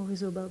Berthe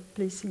Morisot about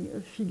placing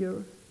a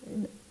figure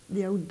in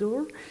the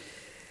outdoor.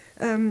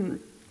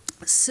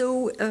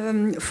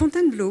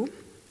 Fontainebleau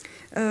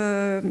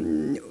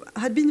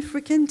had been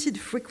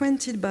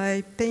frequented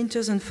by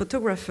painters and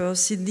photographers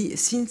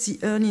since the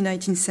early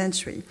 19th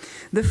century.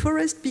 The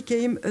forest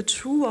became a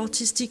true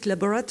artistic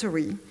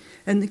laboratory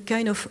and a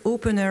kind of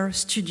open-air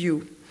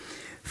studio.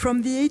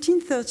 From the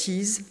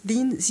 1830s,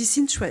 this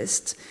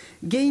interest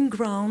gained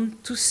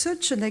ground to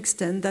such an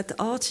extent that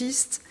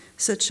artists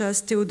such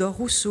as Théodore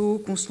Rousseau,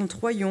 Constant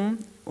Troyon,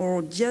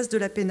 or Diaz de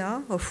la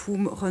Pena, of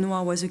whom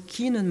Renoir was a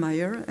keen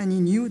admirer, and he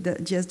knew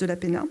that Diaz de la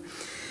Pena,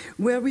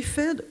 were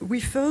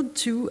referred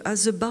to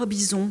as the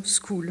Barbizon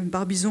school.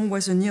 Barbizon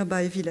was a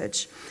nearby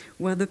village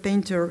where the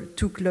painter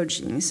took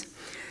lodgings.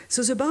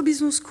 So the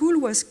Barbizon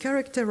school was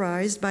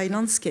characterized by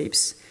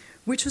landscapes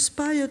which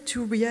aspired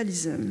to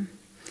realism,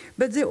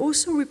 but they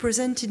also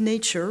represented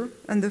nature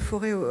and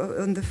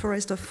the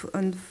forest of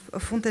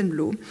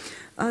Fontainebleau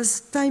as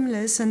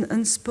timeless and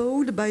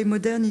unspoiled by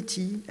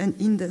modernity and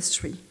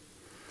industry.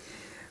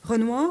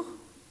 Renoir,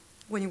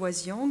 when he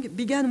was young,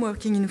 began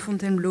working in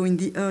Fontainebleau in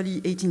the early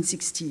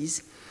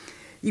 1860s.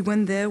 He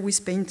went there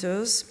with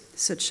painters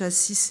such as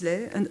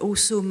Sisley and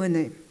also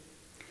Monet.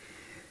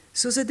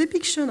 So the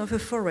depiction of a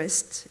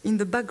forest in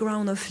the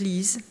background of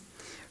Lise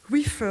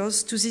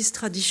refers to this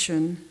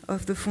tradition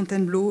of the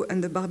Fontainebleau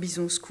and the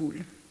Barbizon school.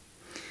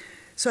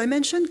 So I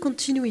mentioned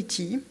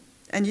continuity,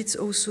 and it's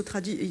also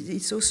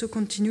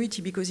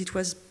continuity because it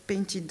was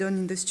painted done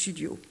in the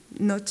studio,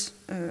 not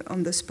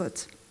on the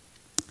spot.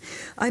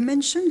 I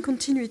mentioned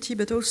continuity,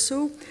 but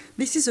also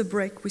this is a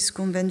break with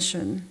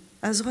convention,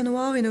 as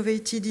Renoir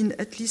innovated in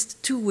at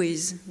least two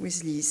ways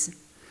with Lise.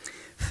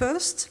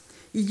 First,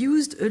 he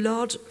used a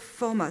large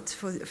format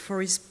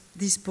for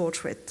this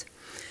portrait,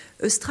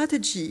 a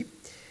strategy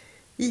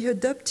he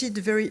adopted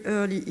very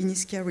early in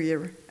his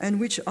career and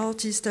which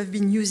artists have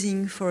been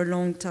using for a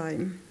long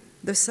time.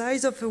 The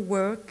size of a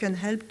work can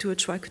help to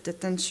attract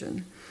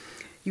attention.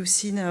 You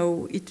see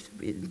now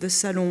the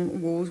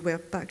salon walls were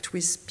packed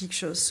with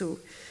pictures, so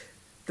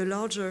the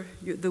larger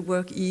the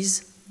work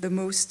is, the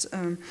most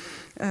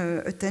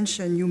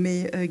attention you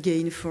may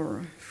gain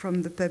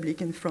from the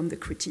public and from the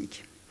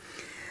critique.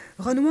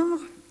 Renoir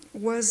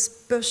was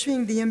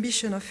pursuing the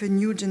ambition of a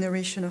new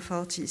generation of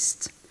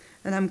artists,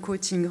 and I'm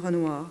quoting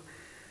Renoir.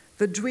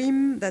 The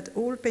dream that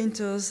all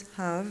painters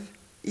have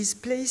is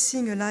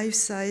placing a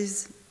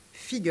life-size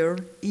figure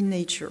in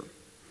nature.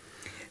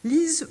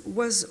 Lise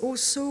was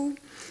also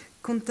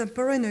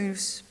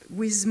contemporaneous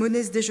with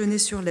Monet's Déjeuner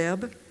sur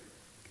l'herbe.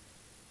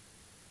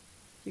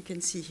 You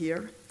can see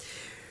here.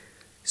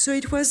 So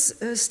it was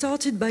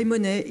started by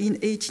Monet in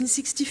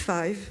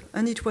 1865,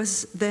 and it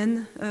was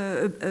then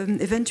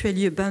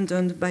eventually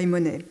abandoned by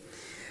Monet.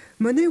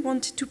 Monet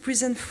wanted to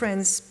present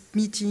friends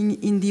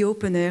meeting in the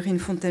open air in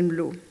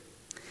Fontainebleau.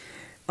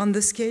 On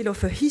the scale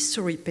of a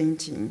history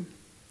painting,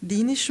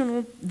 the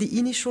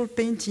initial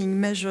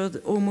painting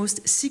measured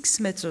almost 6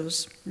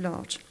 meters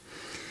large.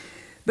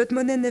 But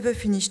Monet never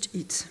finished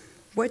it.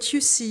 What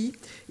you see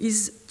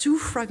is 2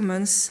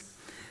 fragments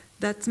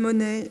that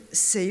Monet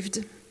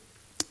saved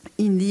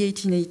in the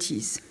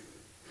 1880s.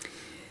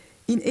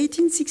 In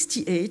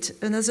 1868,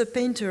 another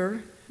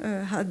painter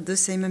had the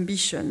same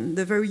ambition.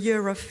 The very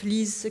year of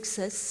Lise's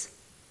success,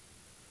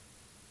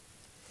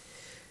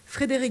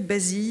 Frédéric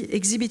Bazille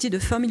exhibited a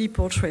family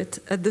portrait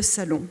at the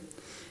Salon,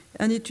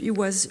 and it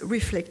was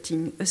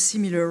reflecting a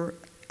similar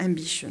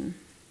ambition.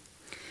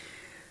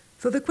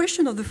 So the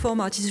question of the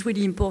format is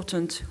really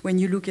important when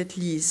you look at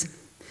Lise.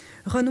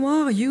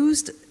 Renoir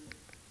used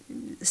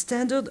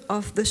standard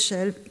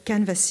off-the-shelf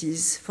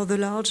canvases for the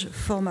large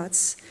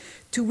formats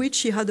to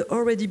which he had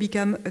already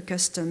become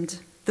accustomed,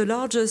 the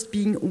largest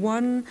being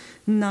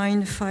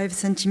 195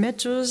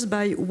 centimeters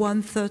by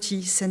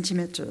 130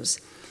 centimeters.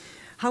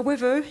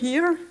 However,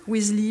 here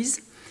with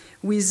Lise,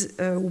 with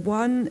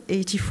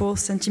 184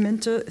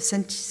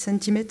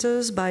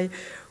 centimeters by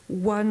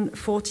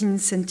 114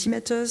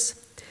 centimeters,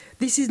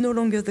 this is no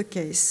longer the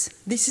case.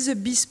 This is a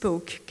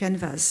bespoke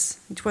canvas.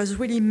 It was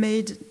really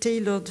made,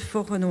 tailored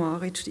for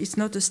Renoir. It's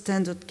not a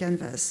standard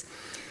canvas.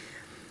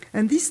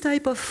 And this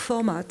type of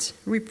format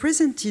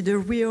represented a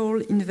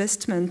real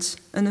investment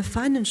and a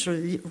financial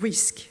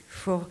risk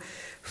for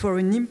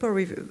an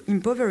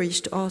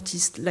impoverished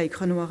artist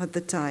like Renoir at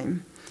the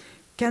time.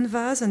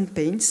 Canvas and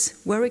paints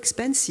were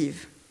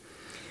expensive,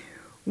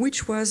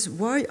 which was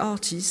why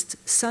artists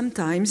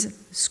sometimes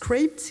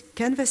scraped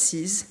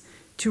canvases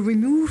to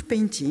remove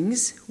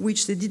paintings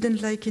which they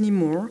didn't like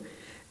anymore,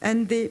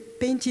 and they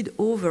painted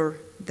over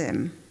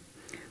them.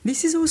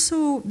 This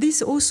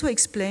also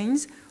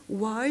explains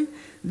why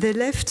they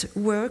left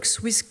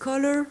works with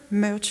color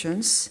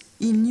merchants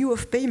in lieu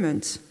of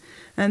payment.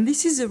 And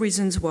this is the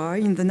reasons why,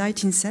 in the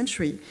 19th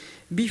century,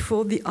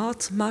 before the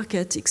art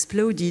market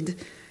exploded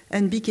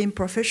and became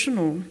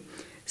professional.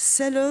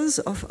 Sellers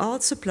of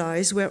art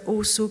supplies were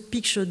also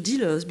picture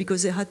dealers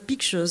because they had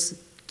pictures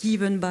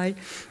given by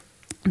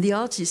the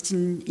artist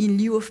in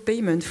lieu of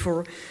payment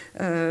for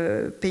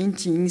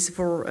paintings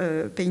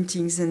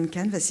and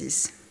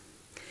canvases.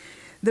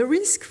 The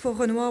risk for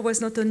Renoir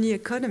was not only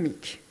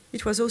economic,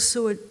 it was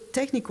also a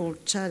technical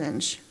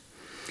challenge.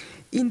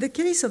 In the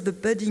case of the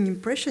budding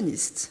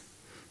Impressionists,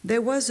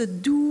 there was a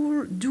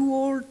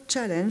double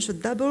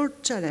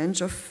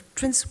challenge of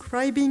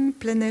transcribing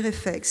plein air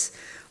effects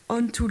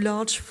onto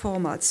large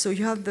formats. So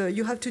you had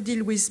to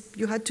deal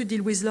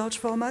with large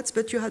formats,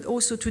 but you had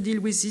also to deal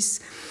with this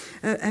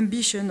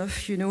ambition of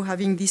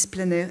having these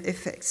plein air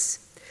effects.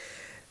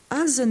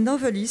 As a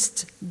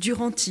novelist,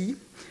 Duranty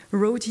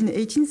wrote in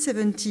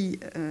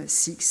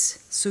 1876,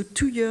 so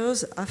 2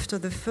 years after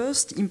the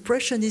first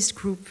Impressionist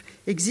group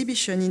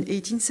exhibition in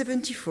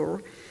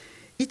 1874,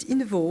 it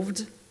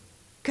involved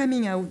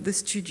coming out the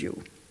studio.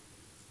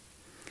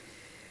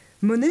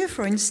 Monet,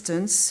 for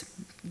instance,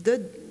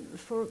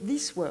 for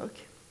this work,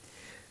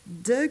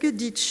 dug a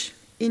ditch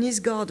in his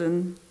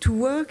garden to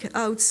work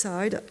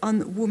outside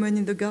on Woman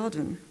in the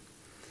Garden.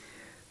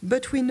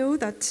 But we know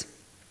that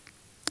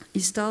he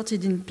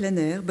started in plein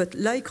air, but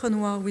like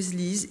Renoir with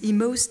Lise, he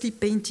mostly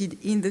painted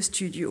in the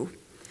studio.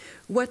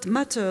 What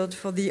mattered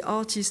for the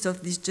artists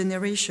of this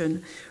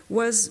generation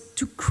was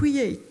to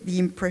create the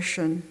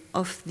impression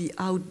of the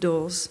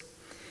outdoors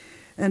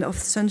and of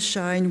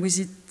sunshine with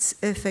its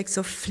effects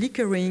of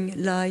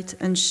flickering light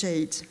and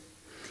shade.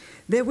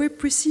 They were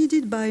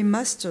preceded by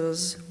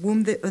masters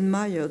whom they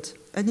admired,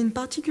 and in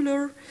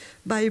particular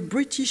by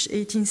British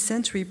 18th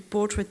century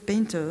portrait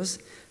painters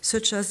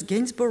such as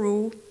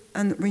Gainsborough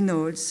and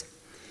Reynolds,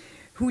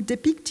 who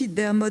depicted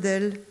their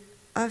model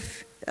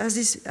as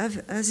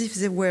if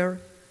they were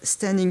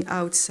standing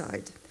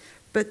outside.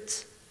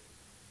 But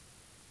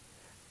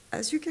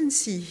as you can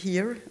see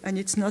here, and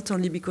it's not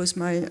only because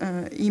my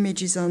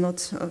images are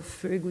not of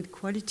very good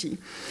quality,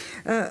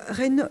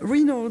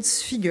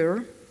 Reynolds'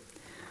 figure,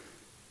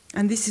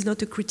 and this is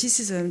not a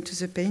criticism to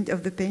the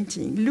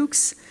painting,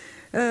 looks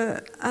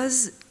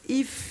as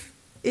if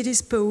it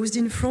is posed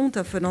in front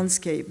of a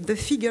landscape. The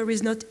figure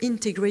is not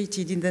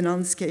integrated in the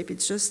landscape.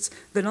 It's just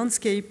the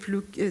landscape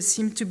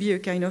seems to be a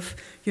kind of,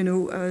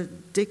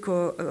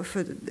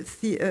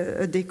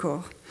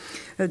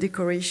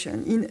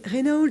 decoration. In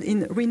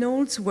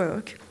Reynolds'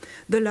 work,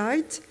 the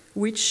light,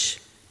 which,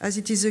 as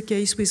it is the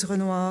case with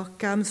Renoir,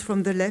 comes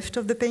from the left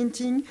of the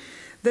painting,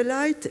 the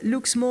light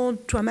looks more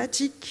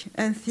dramatic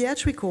and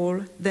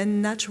theatrical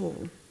than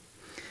natural.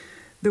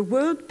 The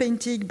world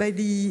painted by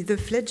the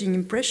fledgling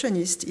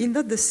Impressionist is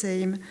not the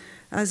same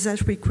as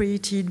that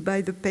recreated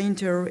by the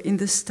painter in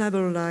the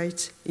stable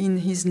light in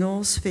his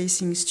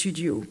north-facing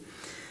studio.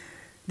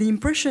 The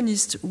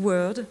Impressionist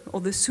world,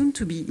 or the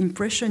soon-to-be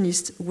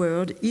Impressionist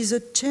world, is a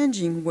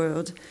changing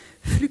world,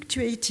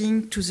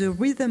 fluctuating to the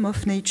rhythm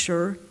of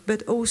nature,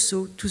 but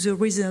also to the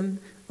rhythm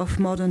of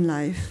modern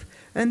life.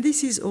 And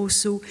this is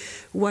also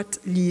what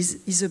Lise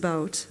is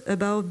about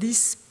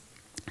these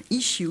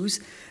issues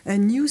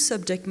and new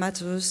subject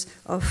matters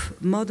of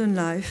modern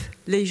life,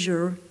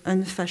 leisure,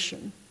 and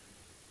fashion.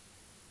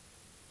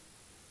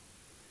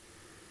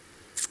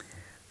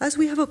 As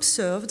we have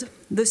observed,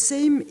 the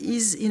same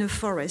is in a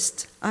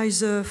forest,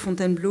 either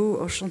Fontainebleau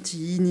or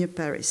Chantilly near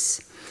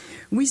Paris.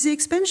 With the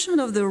expansion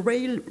of the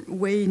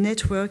railway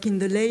network in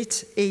the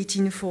late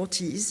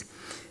 1840s,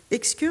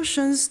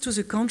 excursions to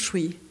the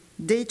country,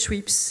 day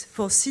trips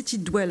for city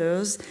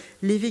dwellers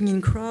living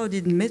in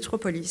crowded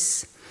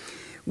metropolis,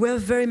 were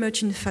very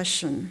much in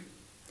fashion.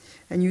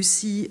 And you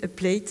see a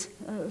plate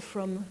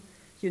from,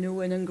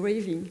 an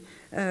engraving,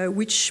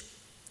 which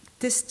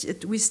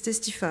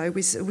illustrates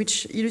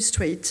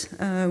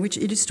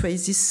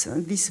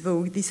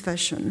this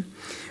fashion.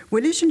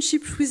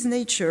 Relationships with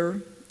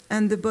nature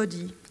and the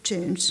body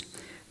changed.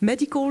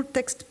 Medical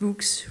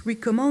textbooks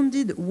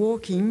recommended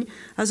walking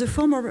as a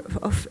form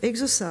of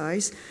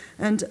exercise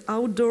and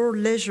outdoor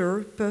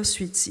leisure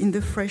pursuits in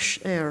the fresh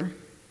air.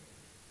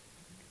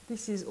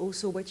 This is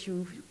also what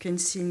you can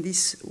see in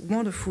this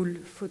wonderful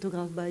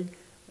photograph by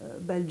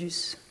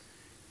Baldus.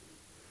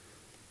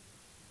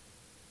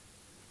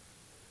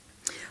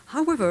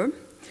 However,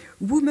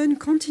 women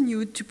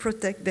continued to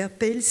protect their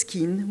pale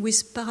skin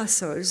with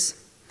parasols.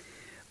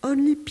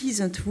 Only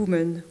peasant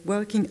women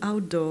working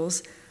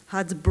outdoors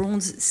had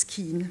bronze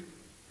skin.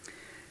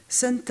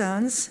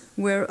 Suntans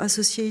were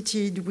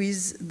associated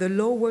with the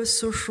lower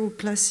social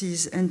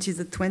classes until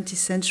the 20th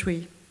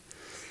century.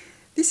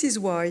 This is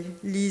why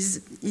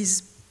Lise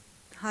is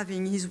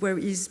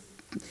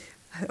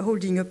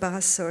holding a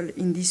parasol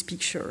in this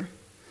picture.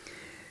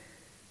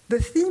 The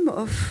theme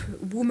of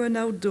women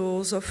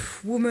outdoors,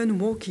 of women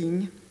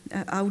walking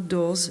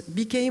outdoors,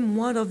 became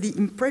one of the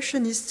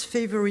Impressionists'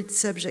 favorite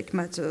subject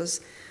matters,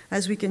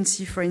 as we can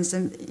see, for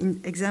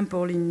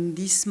example, in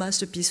this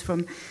masterpiece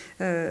from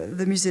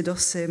the Musée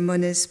d'Orsay,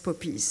 Monet's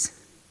Poppies.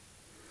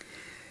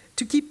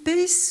 To keep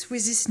pace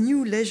with these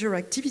new leisure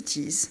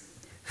activities,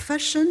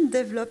 fashion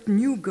developed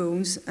new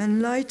gowns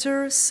and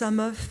lighter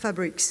summer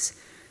fabrics,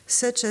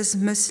 such as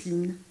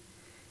muslin,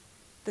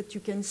 that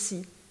you can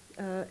see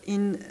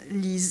in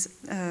Lise's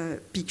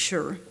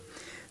picture.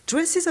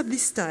 Dresses of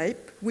this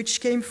type,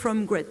 which came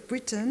from Great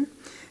Britain,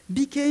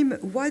 became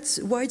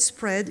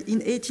widespread in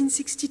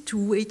 1862,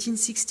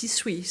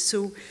 1863.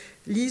 So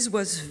Lise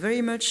was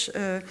very much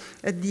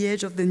at the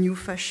edge of the new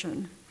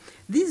fashion.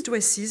 These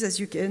dresses, as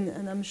you can,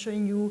 and I'm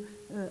showing you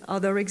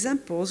other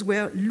examples,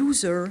 were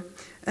looser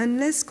and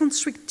less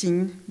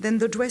constricting than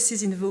the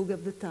dresses in vogue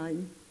of the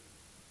time.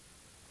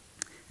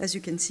 As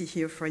you can see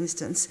here, for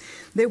instance.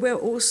 They were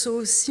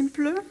also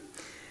simpler,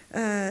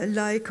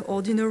 like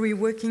ordinary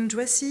working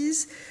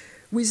dresses,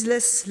 with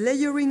less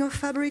layering of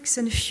fabrics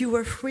and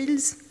fewer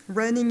frills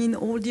running in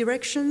all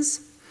directions.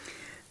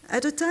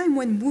 At a time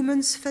when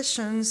women's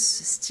fashions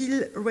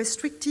still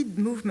restricted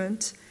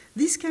movement,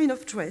 this kind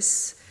of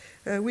dress,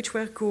 which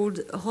were called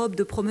robes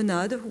de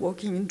promenade,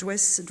 walking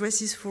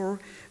dresses for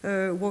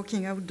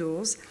walking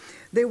outdoors,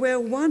 they were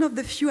one of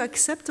the few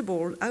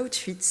acceptable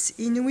outfits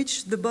in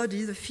which the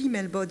body, the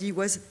female body,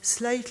 was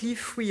slightly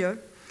freer.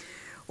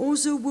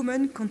 Although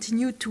women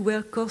continued to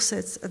wear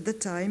corsets at the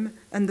time,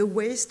 and the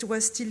waist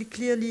was still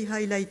clearly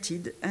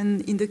highlighted,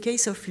 and in the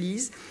case of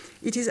Lise,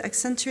 it is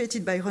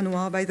accentuated by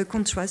Renoir by the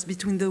contrast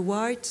between the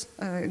white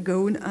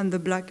gown and the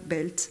black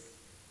belt.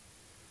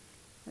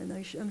 And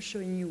I'm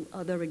showing you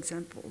other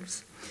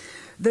examples.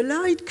 The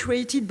light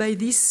created by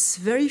this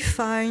very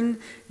fine,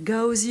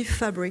 gauzy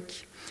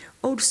fabric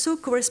also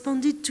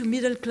corresponded to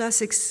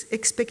middle-class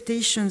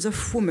expectations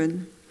of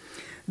women.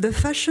 The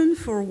fashion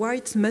for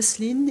white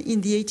muslin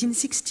in the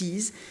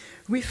 1860s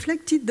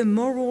reflected the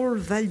moral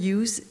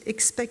values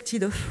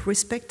expected of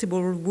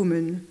respectable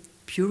women: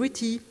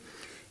 purity,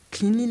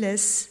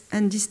 cleanliness,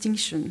 and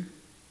distinction.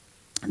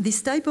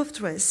 This type of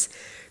dress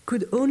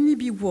could only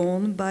be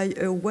worn by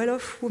a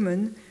well-off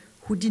woman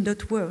who did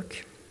not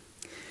work.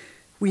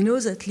 We know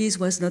that Lise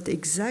was not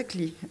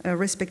exactly a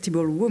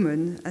respectable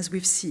woman, as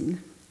we've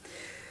seen.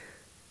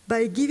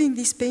 By giving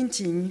this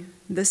painting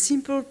the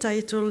simple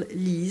title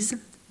Lise,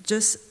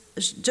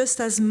 just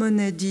as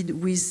Monet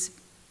did with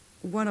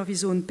one of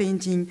his own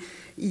paintings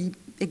he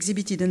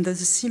exhibited under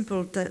the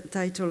simple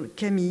title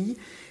Camille,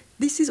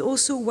 this is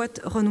also what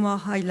Renoir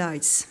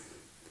highlights.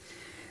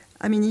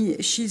 I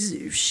mean,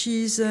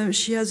 she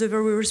has a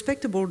very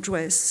respectable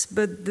dress,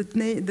 but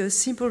the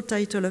simple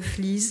title of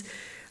Lise,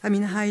 I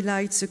mean,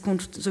 highlights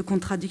the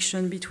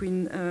contradiction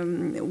between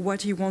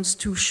what he wants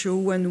to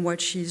show and what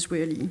she is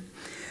really.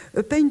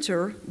 A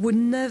painter would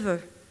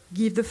never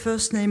give the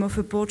first name of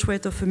a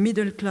portrait of a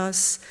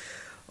middle-class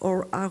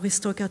or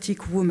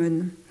aristocratic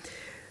woman.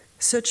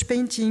 Such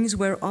paintings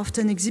were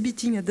often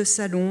exhibiting at the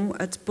salon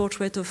at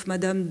portrait of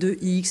Madame de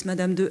X,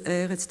 Madame de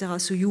R, etc.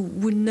 So you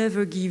would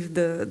never give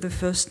the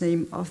first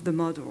name of the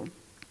model.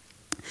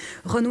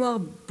 Renoir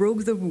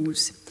broke the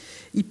rules.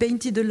 He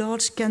painted a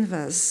large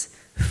canvas,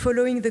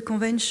 following the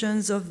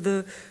conventions of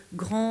the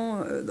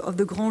grand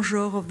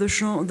genre,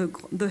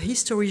 the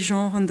history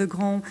genre, and the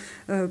grand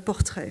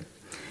portrait,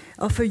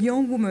 of a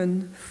young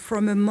woman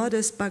from a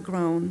modest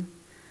background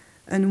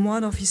and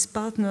one of his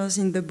partners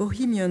in the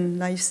bohemian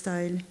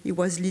lifestyle he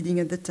was leading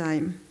at the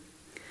time.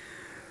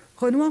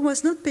 Renoir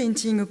was not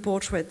painting a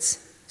portrait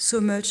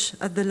so much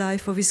as the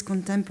life of his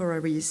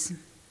contemporaries.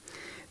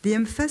 The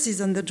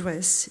emphasis on the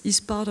dress is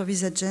part of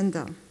his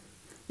agenda.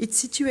 It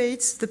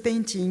situates the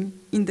painting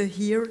in the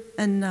here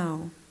and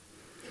now.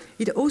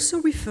 It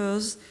also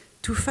refers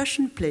to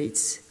fashion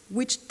plates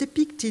which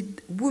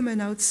depicted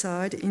women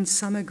outside in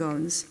summer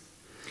gowns.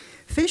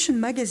 Fashion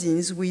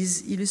magazines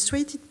with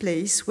illustrated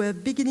plates were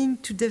beginning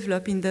to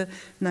develop in the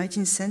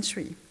 19th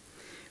century,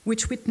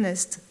 which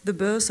witnessed the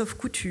birth of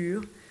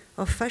couture,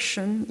 of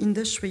fashion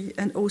industry,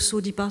 and also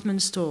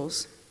department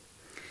stores.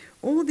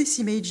 All these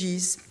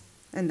images,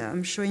 and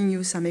I'm showing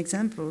you some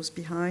examples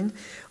behind,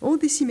 all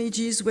these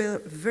images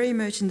were very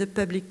much in the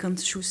public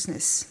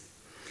consciousness.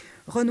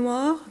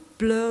 Renoir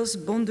blurs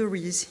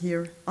boundaries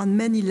here on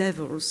many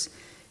levels.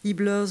 He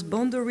blurs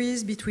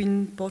boundaries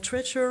between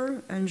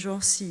portraiture and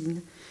genre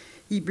scene.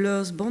 He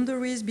blurs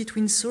boundaries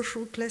between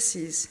social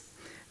classes,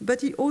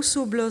 but he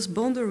also blurs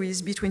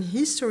boundaries between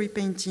history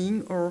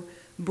painting or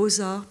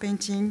beaux-arts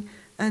painting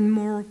and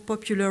more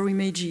popular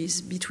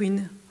images,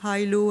 between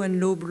high-low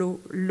and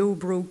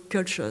low-brow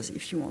cultures,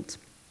 if you want.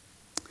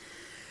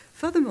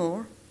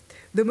 Furthermore,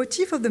 the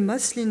motif of the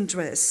muslin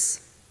dress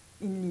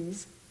in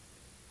Lise,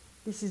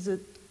 this is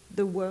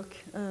the work,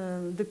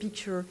 the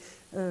picture,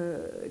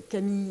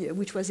 Camille,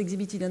 which was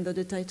exhibited under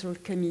the title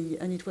Camille,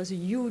 and it was a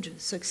huge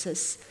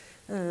success.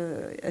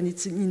 And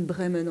it's in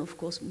Bremen, of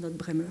course, not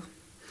Bremer.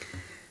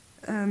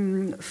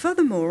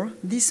 Furthermore,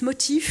 this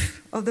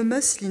motif of the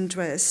muslin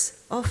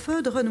dress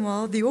offered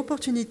Renoir the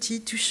opportunity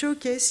to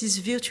showcase his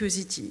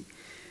virtuosity,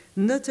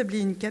 notably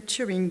in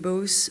capturing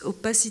both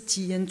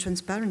opacity and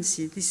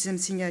transparency. This is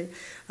something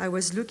I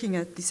was looking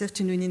at this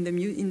afternoon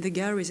in the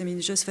galleries. I mean,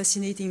 it's just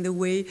fascinating the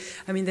way,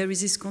 I mean, there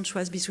is this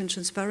contrast between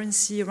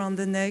transparency around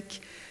the neck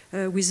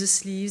with the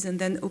sleeves and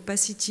then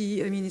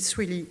opacity. I mean, it's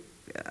really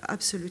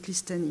absolutely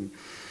stunning.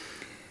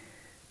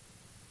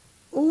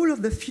 all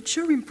of the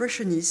future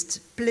Impressionists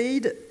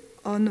played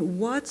on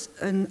what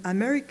an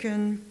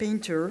American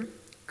painter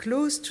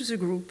close to the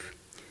group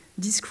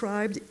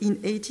described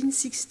in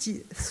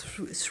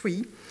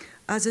 1863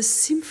 as a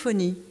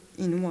symphony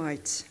in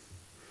white.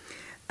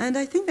 And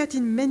I think that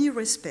in many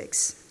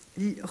respects,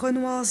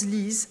 Renoir's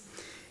Lise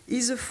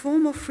is a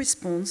form of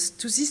response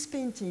to this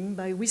painting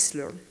by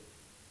Whistler,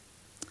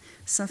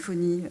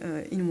 Symphony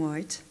in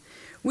White,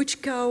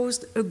 which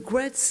caused a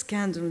great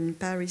scandal in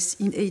Paris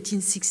in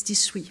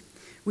 1863.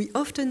 We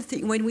often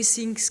think, when we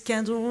think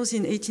scandals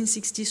in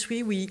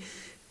 1863, we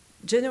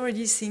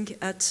generally think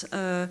at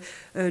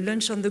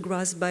Lunch on the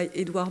Grass by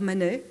Edouard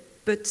Manet,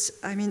 but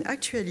I mean,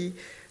 actually,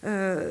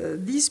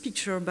 this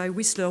picture by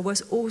Whistler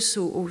was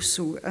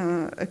also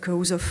a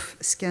cause of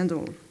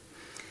scandal.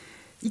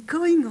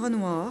 Echoing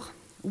Renoir,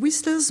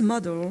 Whistler's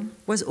model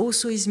was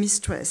also his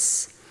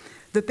mistress.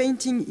 The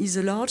painting is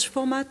a large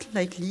format,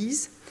 like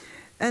Lise,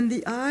 and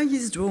the eye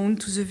is drawn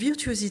to the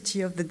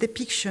virtuosity of the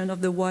depiction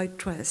of the white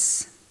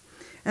dress,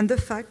 and the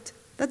fact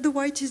that the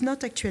white is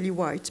not actually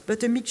white,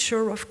 but a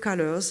mixture of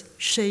colors,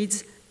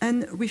 shades,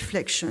 and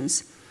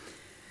reflections.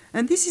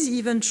 And this is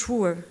even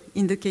truer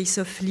in the case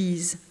of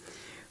Lise,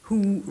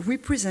 who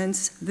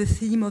represents the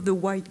theme of the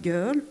white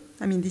girl.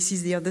 I mean, this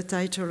is the other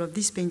title of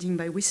this painting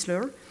by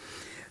Whistler.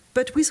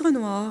 But with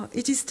Renoir,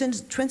 it is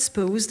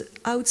transposed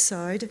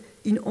outside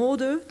in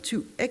order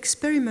to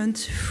experiment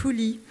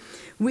fully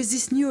with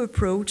this new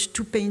approach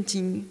to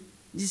painting,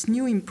 this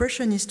new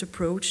Impressionist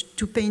approach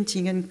to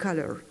painting and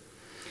color.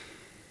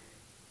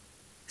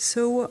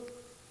 So,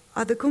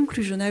 at the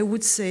conclusion, I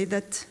would say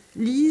that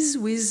Lise,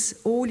 with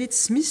all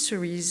its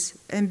mysteries,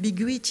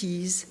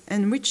 ambiguities,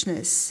 and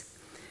richness,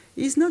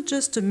 is not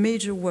just a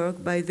major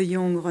work by the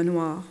young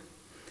Renoir,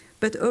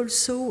 but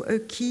also a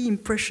key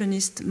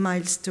Impressionist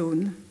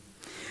milestone.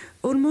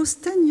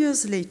 Almost 10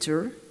 years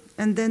later,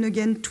 and then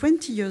again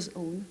 20 years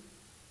old,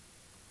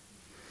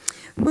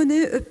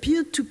 Monet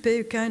appeared to pay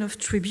a kind of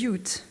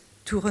tribute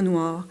to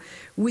Renoir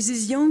with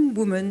his young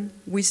woman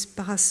with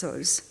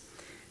parasols,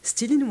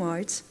 still in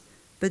white,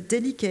 but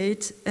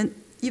delicate and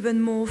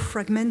even more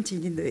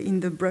fragmented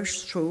in the brush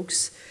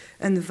strokes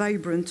and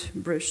vibrant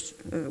brush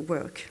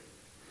work.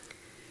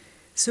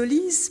 So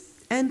Lise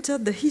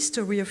entered the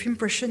history of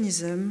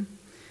Impressionism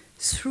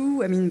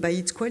through, I mean, by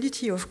its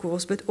quality, of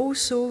course, but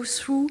also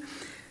through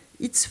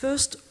its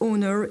first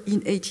owner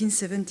in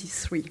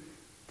 1873,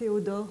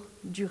 Théodore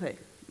Duret,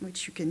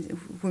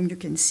 whom you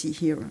can see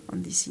here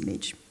on this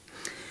image.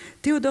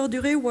 Théodore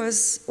Duret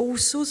was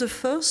also the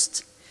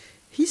first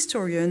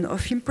historian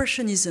of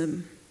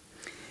Impressionism.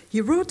 He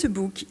wrote a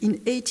book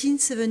in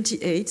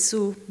 1878,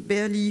 so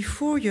barely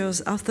 4 years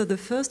after the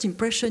first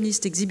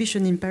Impressionist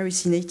exhibition in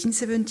Paris in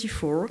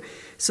 1874.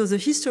 So the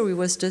history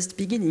was just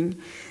beginning,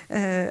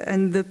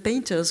 and the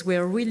painters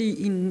were really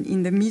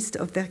in the midst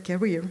of their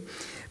career.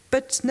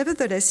 But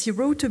nevertheless, he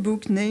wrote a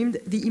book named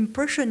The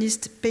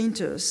Impressionist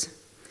Painters.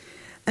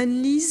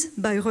 And Lise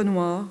by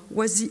Renoir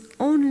was the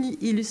only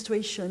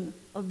illustration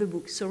of the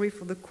book. Sorry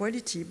for the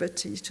quality,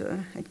 but it's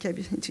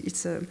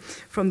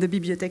from the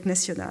Bibliothèque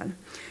Nationale.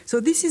 So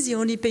this is the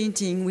only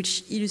painting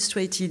which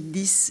illustrated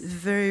this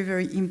very,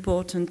 very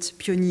important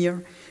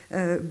pioneer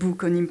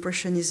book on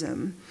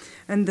Impressionism.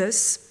 And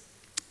thus,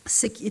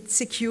 it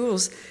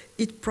secures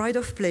its pride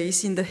of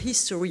place in the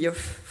history of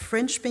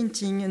French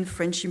painting and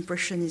French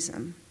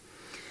Impressionism.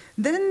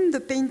 Then the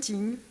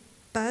painting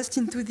passed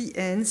into the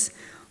hands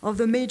of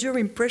the major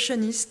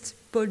Impressionist,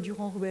 Paul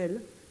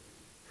Durand-Ruel,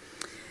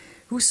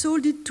 who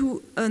sold it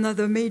to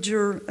another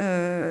major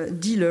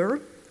dealer,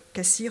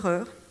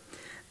 Cassirer,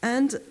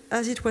 and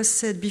as it was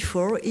said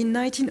before, in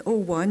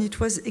 1901 it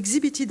was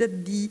exhibited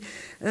at the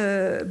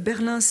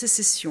Berlin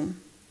Secession.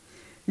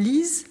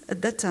 Lise,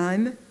 at that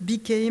time,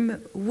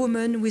 became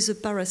Woman with a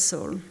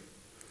Parasol,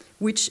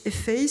 which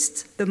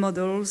effaced the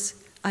model's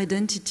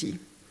identity.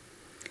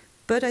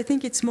 But I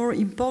think it's more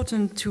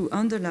important to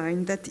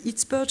underline that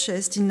it's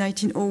purchased in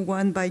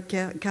 1901 by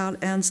Karl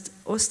Ernst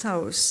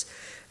Osthaus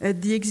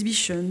at the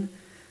exhibition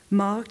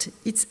marked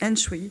its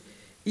entry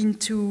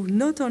into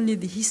not only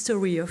the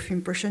history of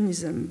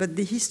Impressionism, but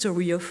the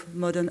history of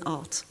modern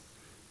art.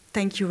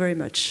 Thank you very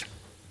much.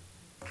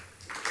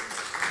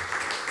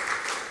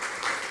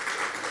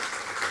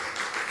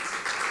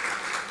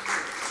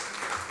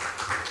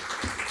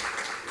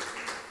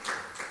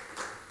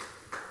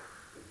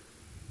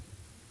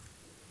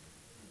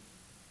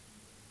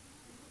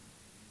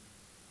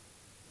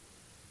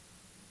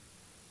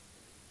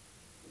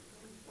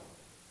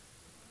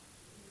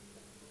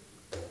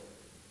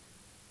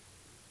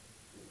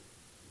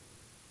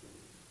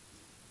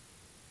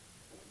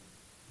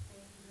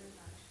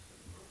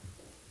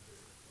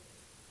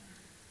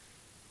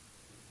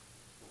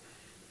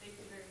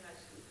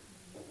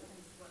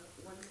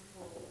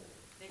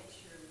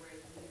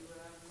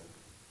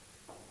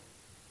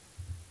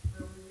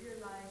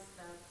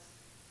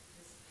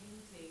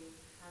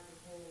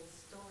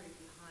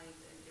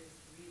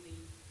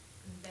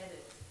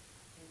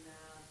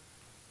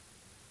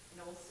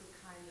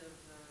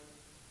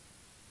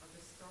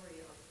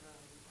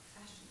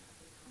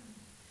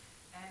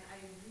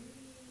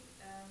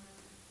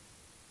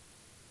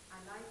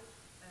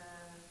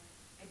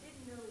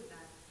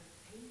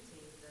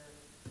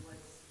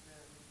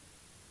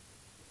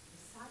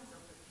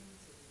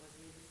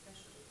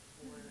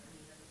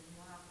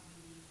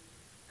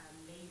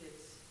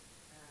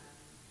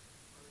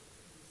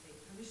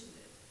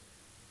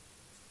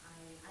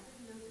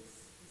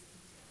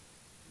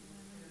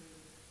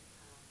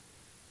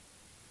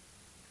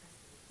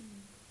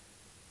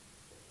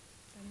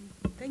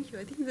 thank you.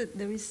 I think that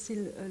there is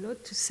still a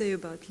lot to say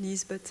about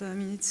Lise, but I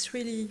mean, it's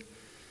really,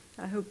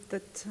 I hope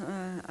that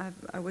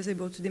I was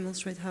able to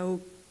demonstrate how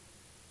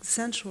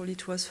central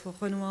it was for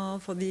Renoir,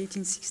 for the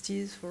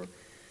 1860s, for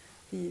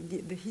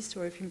the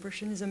history of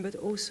Impressionism, but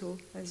also,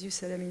 as you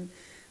said, I mean,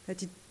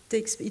 that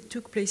it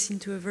took place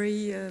into a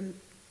very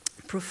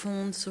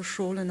profound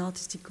social and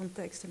artistic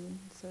context. I mean,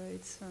 so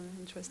it's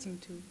interesting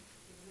to.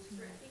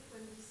 I think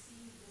when we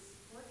see this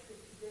portrait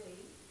today,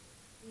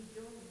 we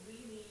don't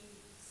really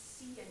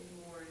see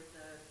anymore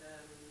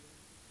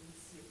we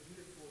see a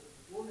beautiful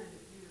woman,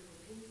 a beautiful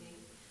painting,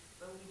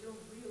 but we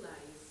don't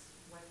realize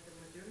what the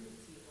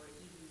modernity or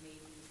even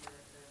maybe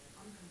the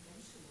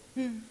unconventional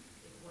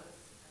it was,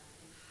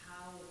 and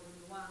how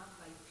Renoir,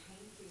 by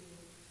painting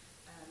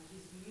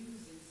his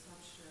muse in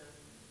such an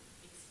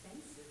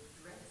expensive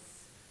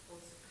dress,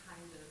 also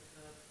kind of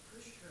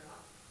pushed her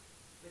up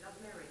without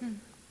marrying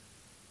her.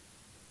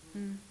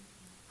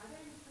 Are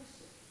there any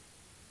questions?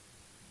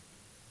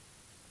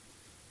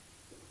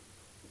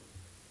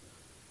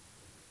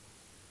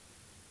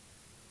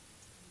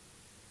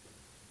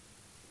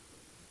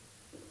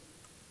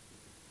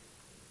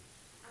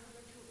 I would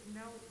like to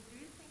know, do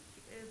you think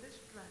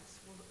this dress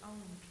was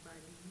owned by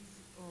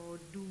Lise, or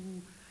do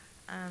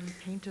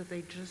painters,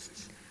 they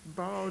just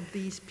borrowed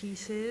these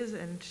pieces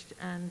and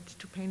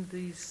to paint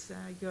these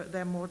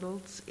their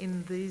models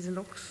in these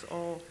looks,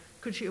 or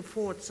could she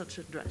afford such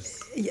a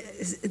dress?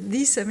 Yes,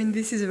 this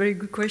is a very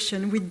good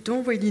question. We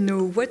don't really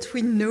know. What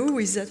we know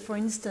is that, for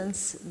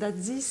instance, that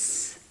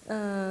this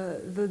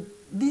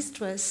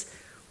dress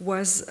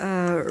was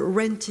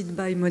rented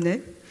by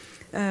Monet.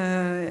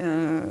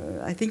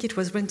 I think it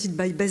was rented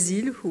by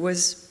Basile, who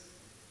was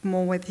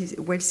more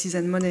wealthy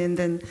than Monet, and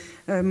then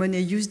Monet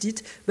used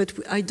it. But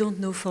I don't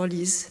know for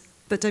Lise.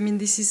 But I mean,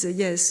 this is,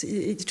 yes,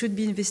 it should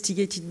be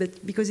investigated,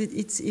 but because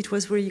it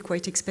was really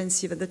quite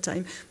expensive at the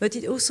time. But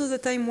it also the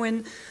time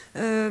when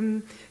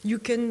you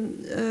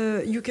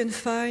can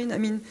find, I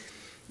mean,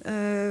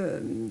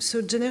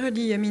 so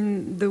generally, I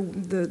mean,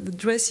 the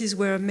dresses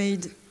were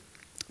made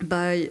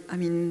by, I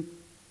mean,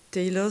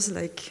 tailors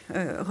like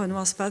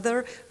Renoir's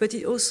father, but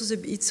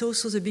it's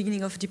also the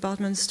beginning of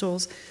department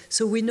stores.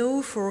 So we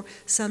know for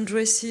some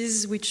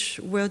dresses which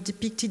were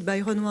depicted by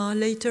Renoir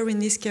later in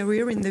his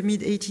career, in the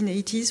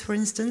mid-1880s, for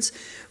instance,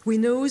 we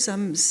know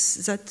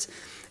that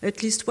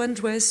at least one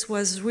dress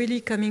was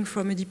really coming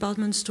from a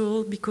department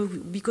store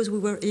because we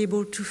were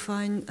able to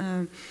find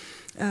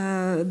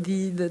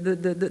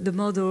the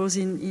models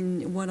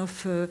in one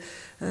of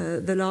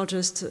the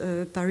largest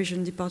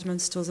Parisian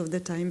department stores of the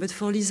time. But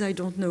for Lise, I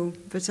don't know.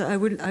 But I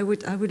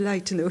would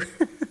like to know.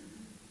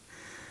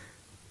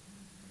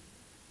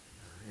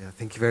 Yeah,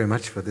 thank you very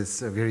much for this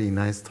very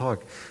nice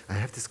talk. I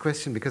have this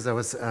question because I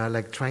was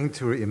like trying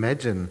to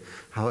imagine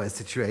how a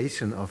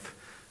situation of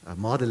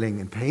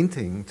modeling and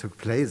painting took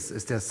place.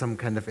 Is there some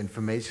kind of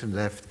information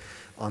left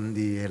on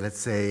the, let's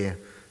say,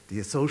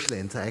 the social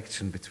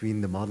interaction between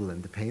the model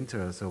and the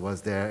painter? So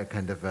was there a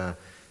kind of a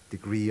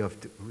degree of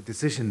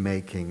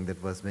decision-making that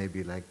was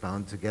maybe like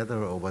bound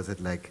together, or was it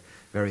like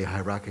very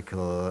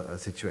hierarchical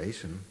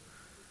situation?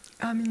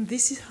 I mean,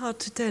 this is hard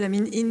to tell. I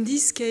mean, in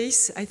this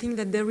case, I think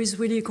that there is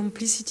really a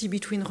complicity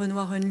between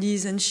Renoir and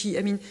Lise, and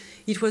I mean,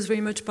 it was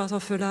very much part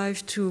of her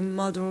life to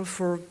model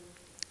for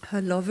her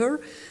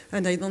lover,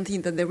 and I don't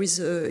think that there is,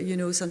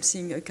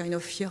 something, a kind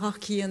of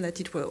hierarchy, and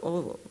that it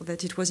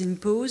was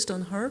imposed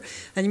on her.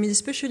 And I mean,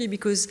 especially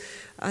because,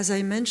 as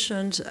I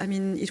mentioned, I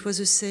mean, it was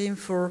the same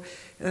for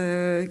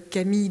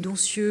Camille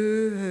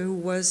Doncieux, who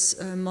was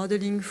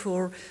modeling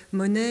for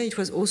Monet. It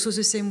was also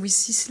the same with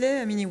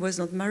Sisley. I mean, he was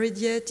not married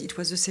yet. It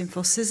was the same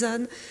for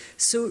Cézanne.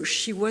 So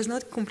she was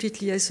not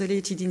completely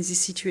isolated in this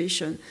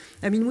situation.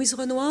 I mean, with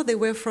Renoir, they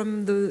were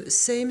from the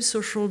same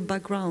social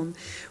background.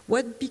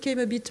 What became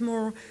a bit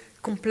more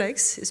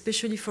complex,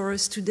 especially for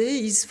us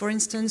today, is, for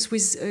instance,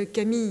 with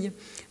Camille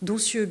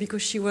Doncieux,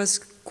 because she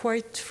was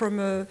from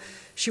a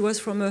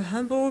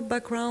humble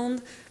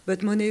background,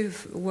 but Monet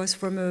was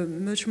from a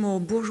much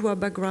more bourgeois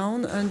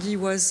background, and he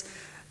was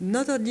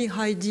not only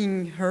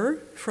hiding her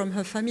from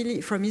her family,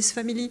 from his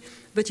family,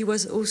 but he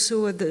was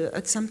also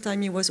at some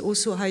time he was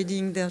also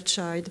hiding their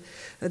child.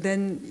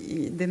 Then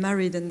they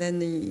married, and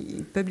then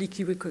he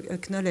publicly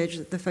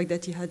acknowledged the fact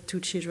that he had 2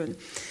 children.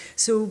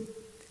 So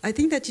I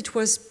think that it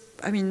was,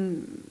 I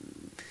mean,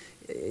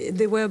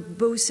 they were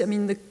both, I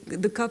mean,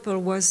 the couple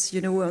was,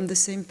 on the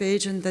same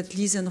page, and that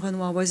Lise and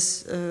Renoir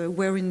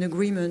were in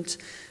agreement.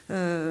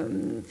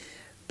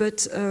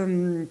 But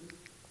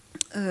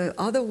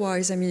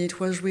otherwise, I mean,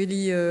 it was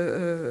really,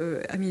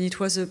 I mean,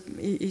 it was a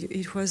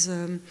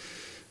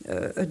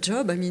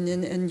job. I mean,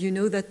 and you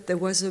know that there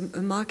was a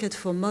market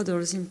for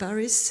models in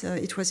Paris.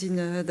 It was in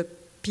the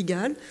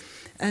Pigalle,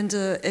 and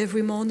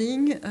every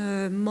morning,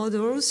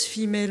 models,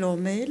 female or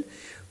male,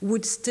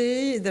 would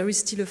stay. There is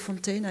still a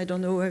fontaine. I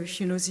don't know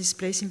if you know this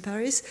place in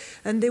Paris.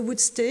 And they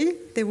would stay,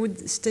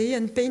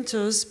 and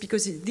painters,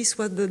 because this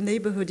was the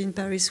neighborhood in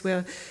Paris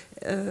where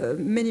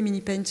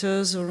many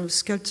painters or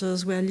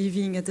sculptors were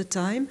living at the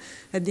time,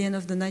 at the end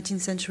of the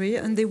 19th century,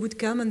 and they would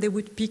come and they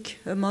would pick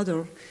a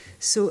model.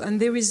 So, and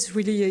there is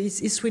really,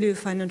 it's really a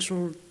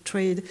financial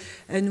trade.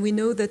 And we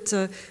know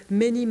that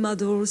many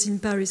models in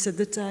Paris at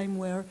the time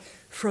were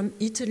from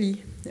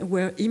Italy,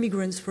 were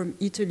immigrants from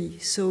Italy.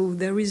 So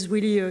there is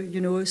really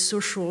a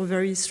social,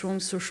 very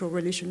strong social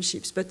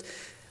relationships. But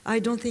I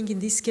don't think in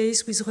this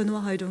case with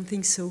Renoir, I don't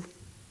think so.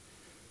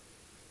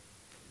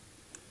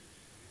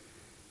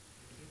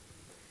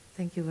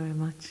 Thank you very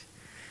much.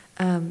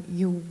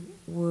 You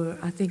were,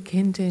 I think,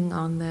 hinting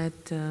on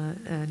that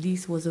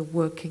Lise was a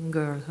working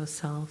girl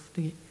herself.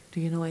 Do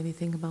you know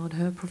anything about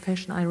her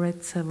profession? I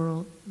read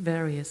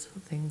various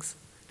things.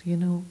 Do you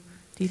know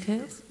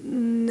details?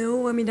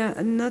 No, I mean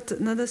not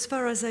as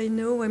far as I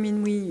know. I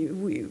mean we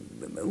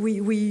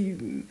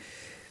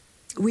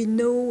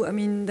know. I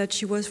mean that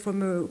she was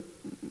from a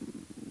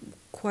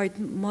quite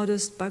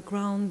modest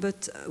background,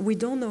 but we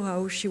don't know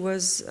how she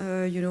was,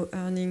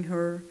 earning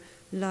her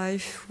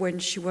life when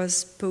she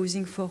was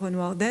posing for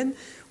Renoir. Then,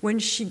 when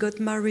she got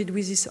married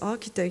with this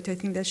architect, I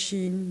think that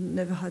she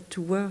never had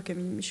to work. I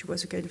mean, she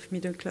was a kind of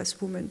middle-class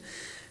woman.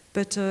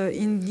 But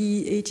in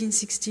the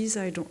 1860s,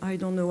 I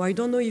don't know. I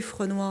don't know if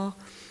Renoir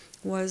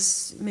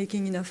was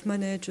making enough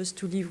money just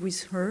to live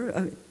with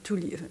her,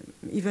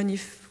 even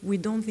if we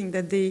don't think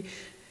that they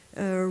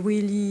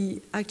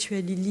really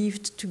actually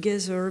lived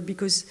together,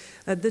 because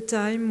at the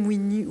time we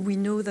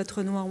know that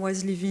Renoir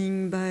was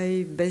living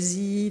by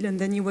Basile, and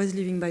then he was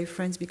living by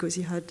friends because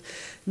he had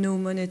no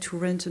money to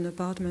rent an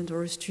apartment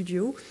or a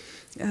studio.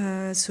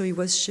 So he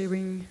was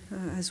sharing,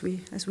 as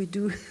we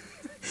do,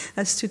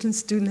 as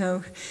students do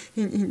now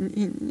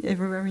in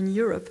everywhere in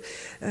Europe.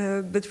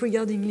 But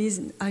regarding Lise,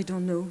 I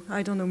don't know.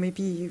 I don't know.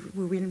 Maybe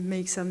we will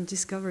make some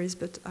discoveries,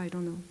 but I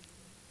don't know.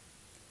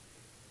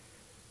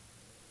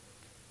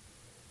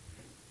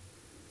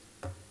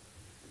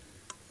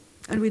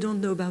 And we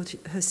don't know about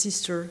her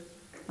sister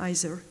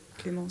either,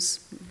 Clémence.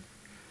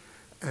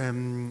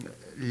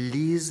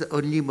 Lise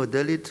only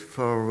modeled it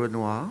for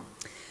Renoir?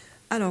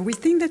 Alors, we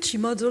think that she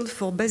modeled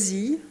for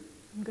Basile.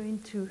 I'm going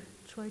to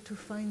try to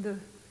find the...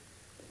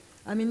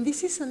 I mean,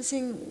 this is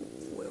something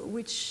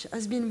which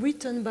has been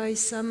written by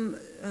some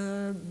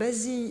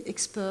Basile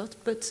expert,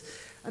 but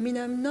I mean,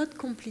 I'm not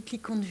completely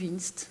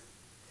convinced.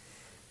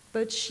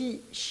 But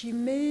she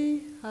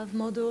may have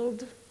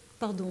modeled...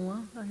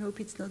 Pardon, I hope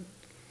it's not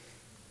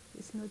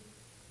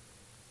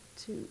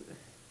too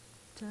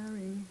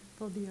tiring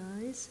for the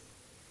eyes.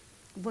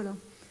 Voilà.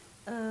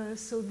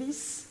 So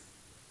this,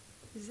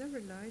 is there a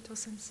light or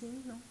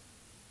something? No?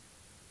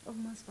 Oh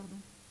mince,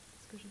 pardon.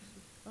 Qu'est-ce que j'ai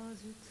fait? Oh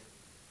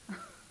zut.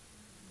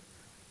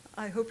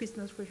 I hope it's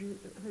not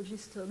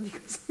registered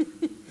because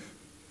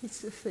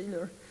it's a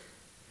failure.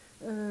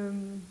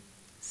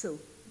 So,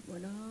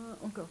 voilà,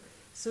 encore.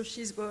 So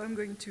I'm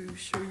going to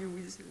show you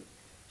with,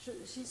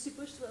 she's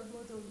supposed to have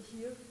modeled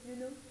here, you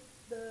know?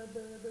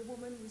 The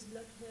woman with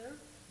black hair,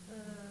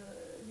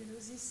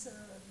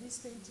 this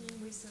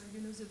painting with,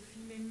 the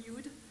female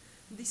nude.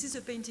 This is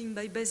a painting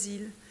by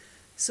Basile.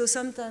 So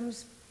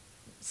sometimes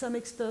some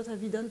experts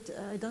have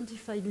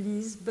identified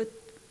Lise, but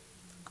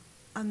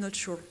I'm not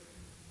sure.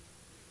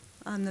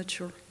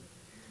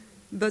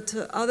 But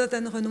other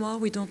than Renoir,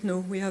 we don't know.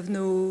 We have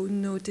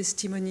no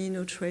testimony,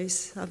 no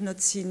trace. I've not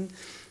seen,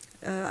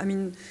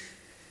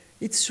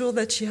 it's sure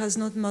that she has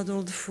not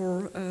modeled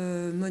for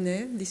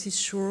Monet. This is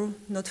sure,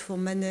 not for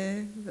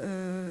Manet.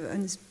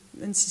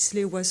 And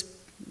Sisley was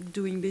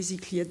doing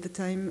basically at the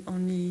time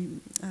only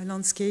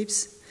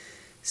landscapes.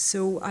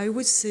 So I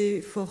would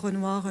say for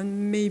Renoir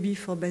and maybe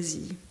for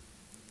Basile.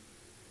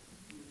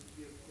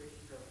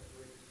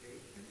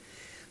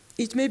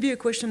 It may be a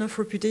question of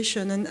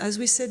reputation. And as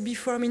we said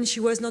before, I mean, she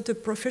was not a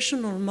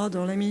professional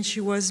model. I mean, she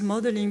was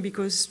modeling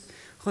because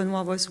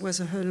Renoir was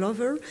her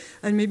lover,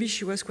 and maybe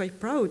she was quite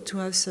proud to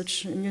have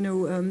such,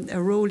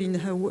 a role in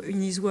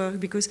his work.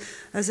 Because,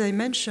 as I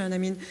mentioned, I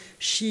mean,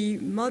 she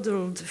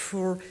modeled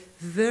for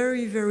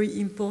very, very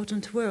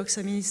important works.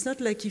 I mean, it's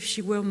not like if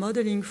she were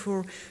modeling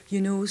for,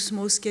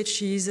 small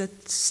sketches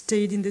that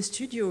stayed in the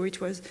studio. It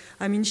was,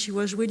 I mean, she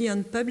was really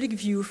on public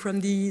view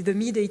from the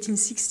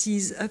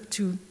mid-1860s up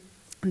to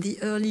the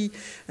early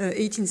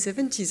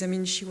 1870s. I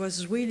mean, she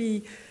was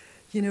really,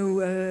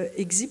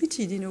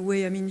 exhibited in a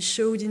way, I mean,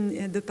 showed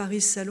in the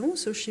Paris Salon,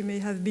 so she may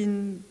have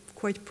been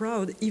quite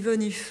proud,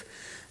 even if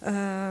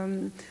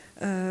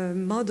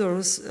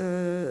models,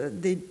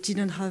 they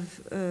didn't have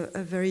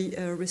a very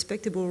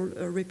respectable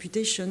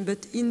reputation,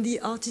 but in the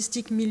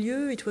artistic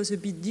milieu, it was a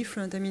bit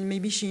different. I mean,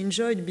 maybe she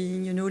enjoyed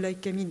being,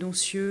 like Camille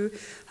Doncieux,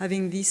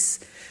 having this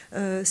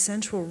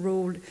central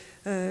role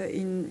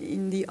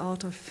in the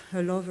art of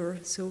her lover,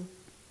 so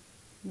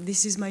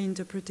this is my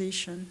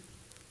interpretation.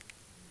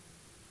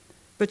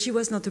 But she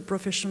was not a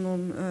professional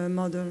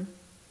model,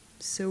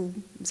 so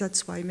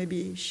that's why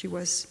maybe she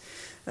was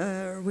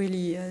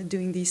really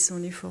doing this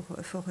only for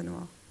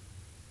Renoir.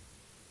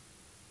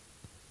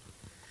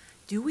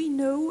 Do we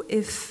know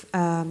if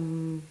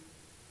the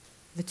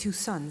two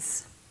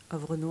sons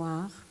of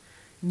Renoir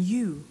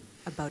knew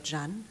about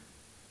Jeanne?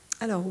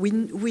 Alors, we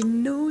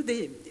know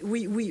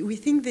we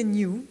think they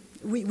knew.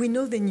 We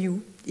know they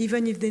knew,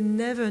 even if they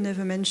never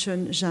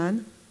mentioned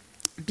Jeanne.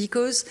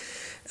 because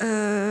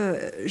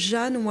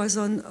Jeanne was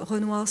on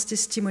Renoir's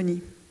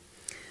testimony.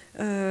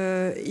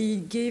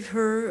 He gave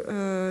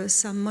her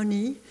some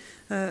money,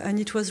 and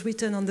it was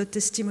written on the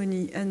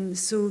testimony, and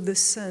so the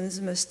sons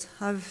must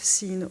have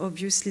seen,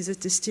 obviously, the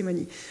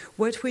testimony.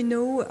 What we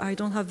know, I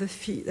don't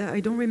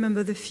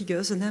remember the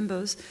figures, the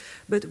numbers,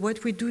 but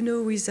what we do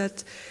know is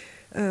that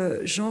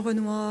Jean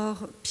Renoir,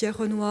 Pierre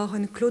Renoir,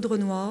 and Claude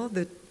Renoir,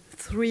 the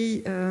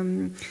three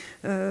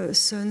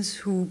sons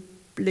who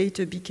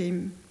later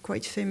became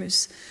quite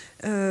famous,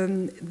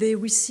 they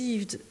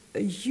received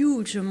a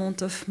huge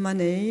amount of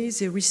money.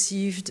 They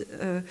received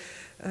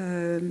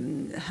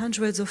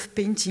hundreds of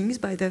paintings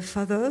by their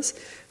fathers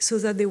so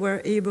that they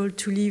were able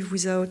to live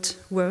without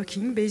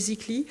working,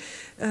 basically.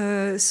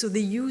 So they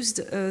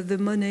used the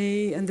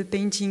money and the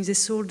paintings. They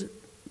sold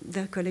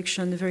their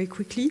collection very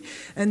quickly,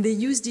 and they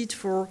used it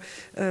for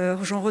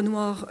Jean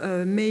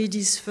Renoir made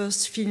his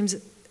first films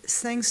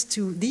thanks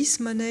to this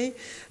money.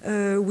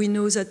 We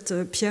know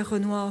that Pierre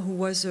Renoir, who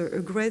was a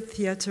great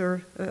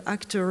theater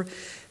actor,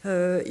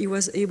 he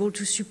was able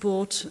to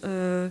support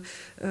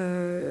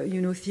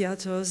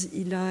theaters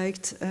he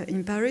liked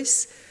in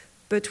Paris.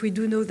 But we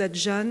do know that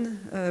Jeanne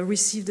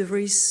received a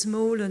very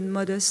small and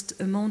modest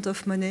amount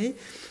of money,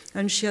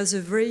 and she had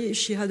a very,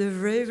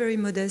 very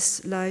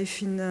modest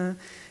life in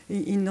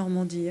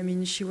Normandy. I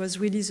mean, she was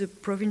really the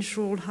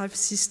provincial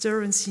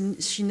half-sister, and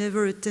she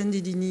never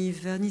attended any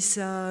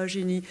vernissage,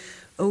 any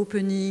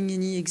opening,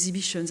 any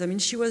exhibitions. I mean,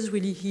 she was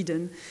really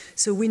hidden.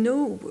 So we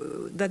know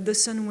that the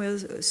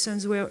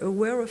sons were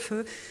aware of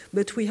her,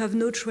 but we have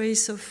no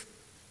trace of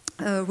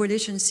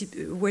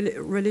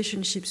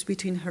relationships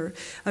between her.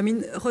 I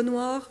mean,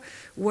 Renoir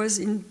was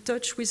in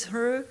touch with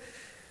her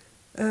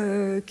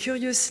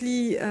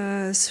curiously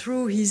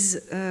through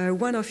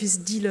one of his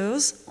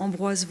dealers,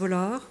 Ambroise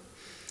Vollard,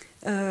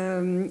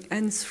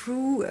 and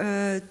through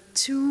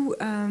two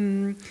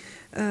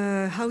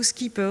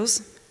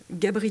housekeepers,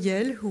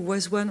 Gabrielle, who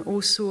was one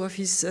also of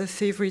his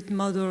favorite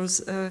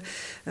models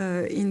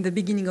in the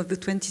beginning of the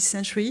 20th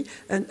century,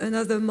 and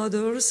another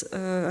models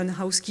and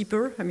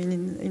housekeeper. I mean,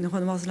 in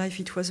Renoir's life,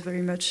 it was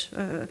very much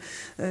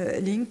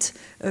linked,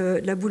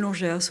 La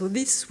Boulangère. So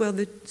these were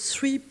the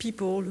three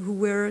people who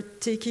were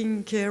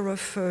taking care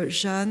of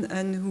Jeanne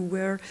and who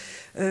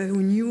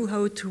knew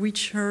how to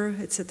reach her,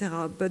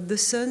 etc. But the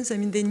sons, I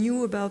mean, they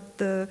knew about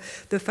the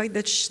fact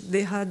that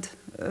they had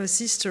a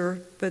sister,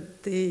 but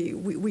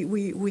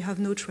we have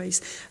no trace.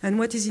 And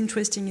what is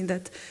interesting is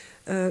that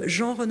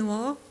Jean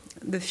Renoir,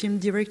 the film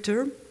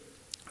director,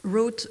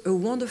 wrote a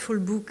wonderful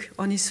book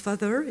on his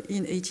father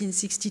in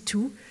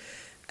 1862,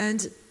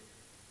 and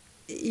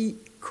he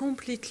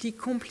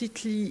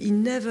he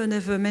never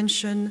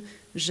mentioned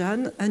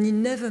Jeanne, and he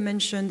never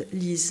mentioned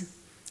Lise.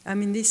 I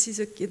mean,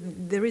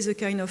 there is a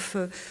kind of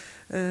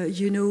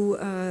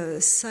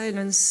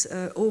silence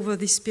over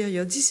this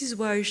period. This is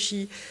why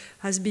she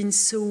has been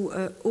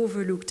so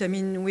overlooked. I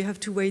mean, we have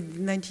to wait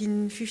the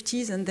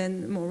 1950s and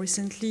then more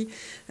recently,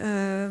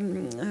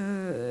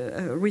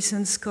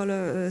 recent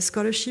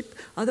scholarship.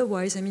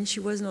 Otherwise, I mean, she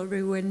was not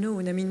very well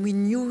known. I mean, we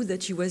knew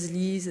that she was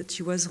Lise, that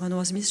she was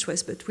Renoir's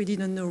mistress, but we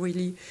didn't know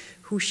really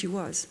who she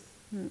was.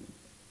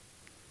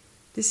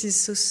 This is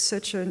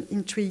such an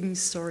intriguing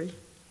story.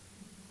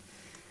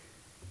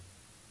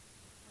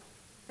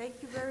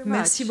 Thank you very much.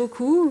 Merci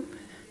beaucoup.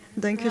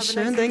 Danke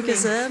schön, danke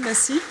sehr,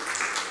 merci.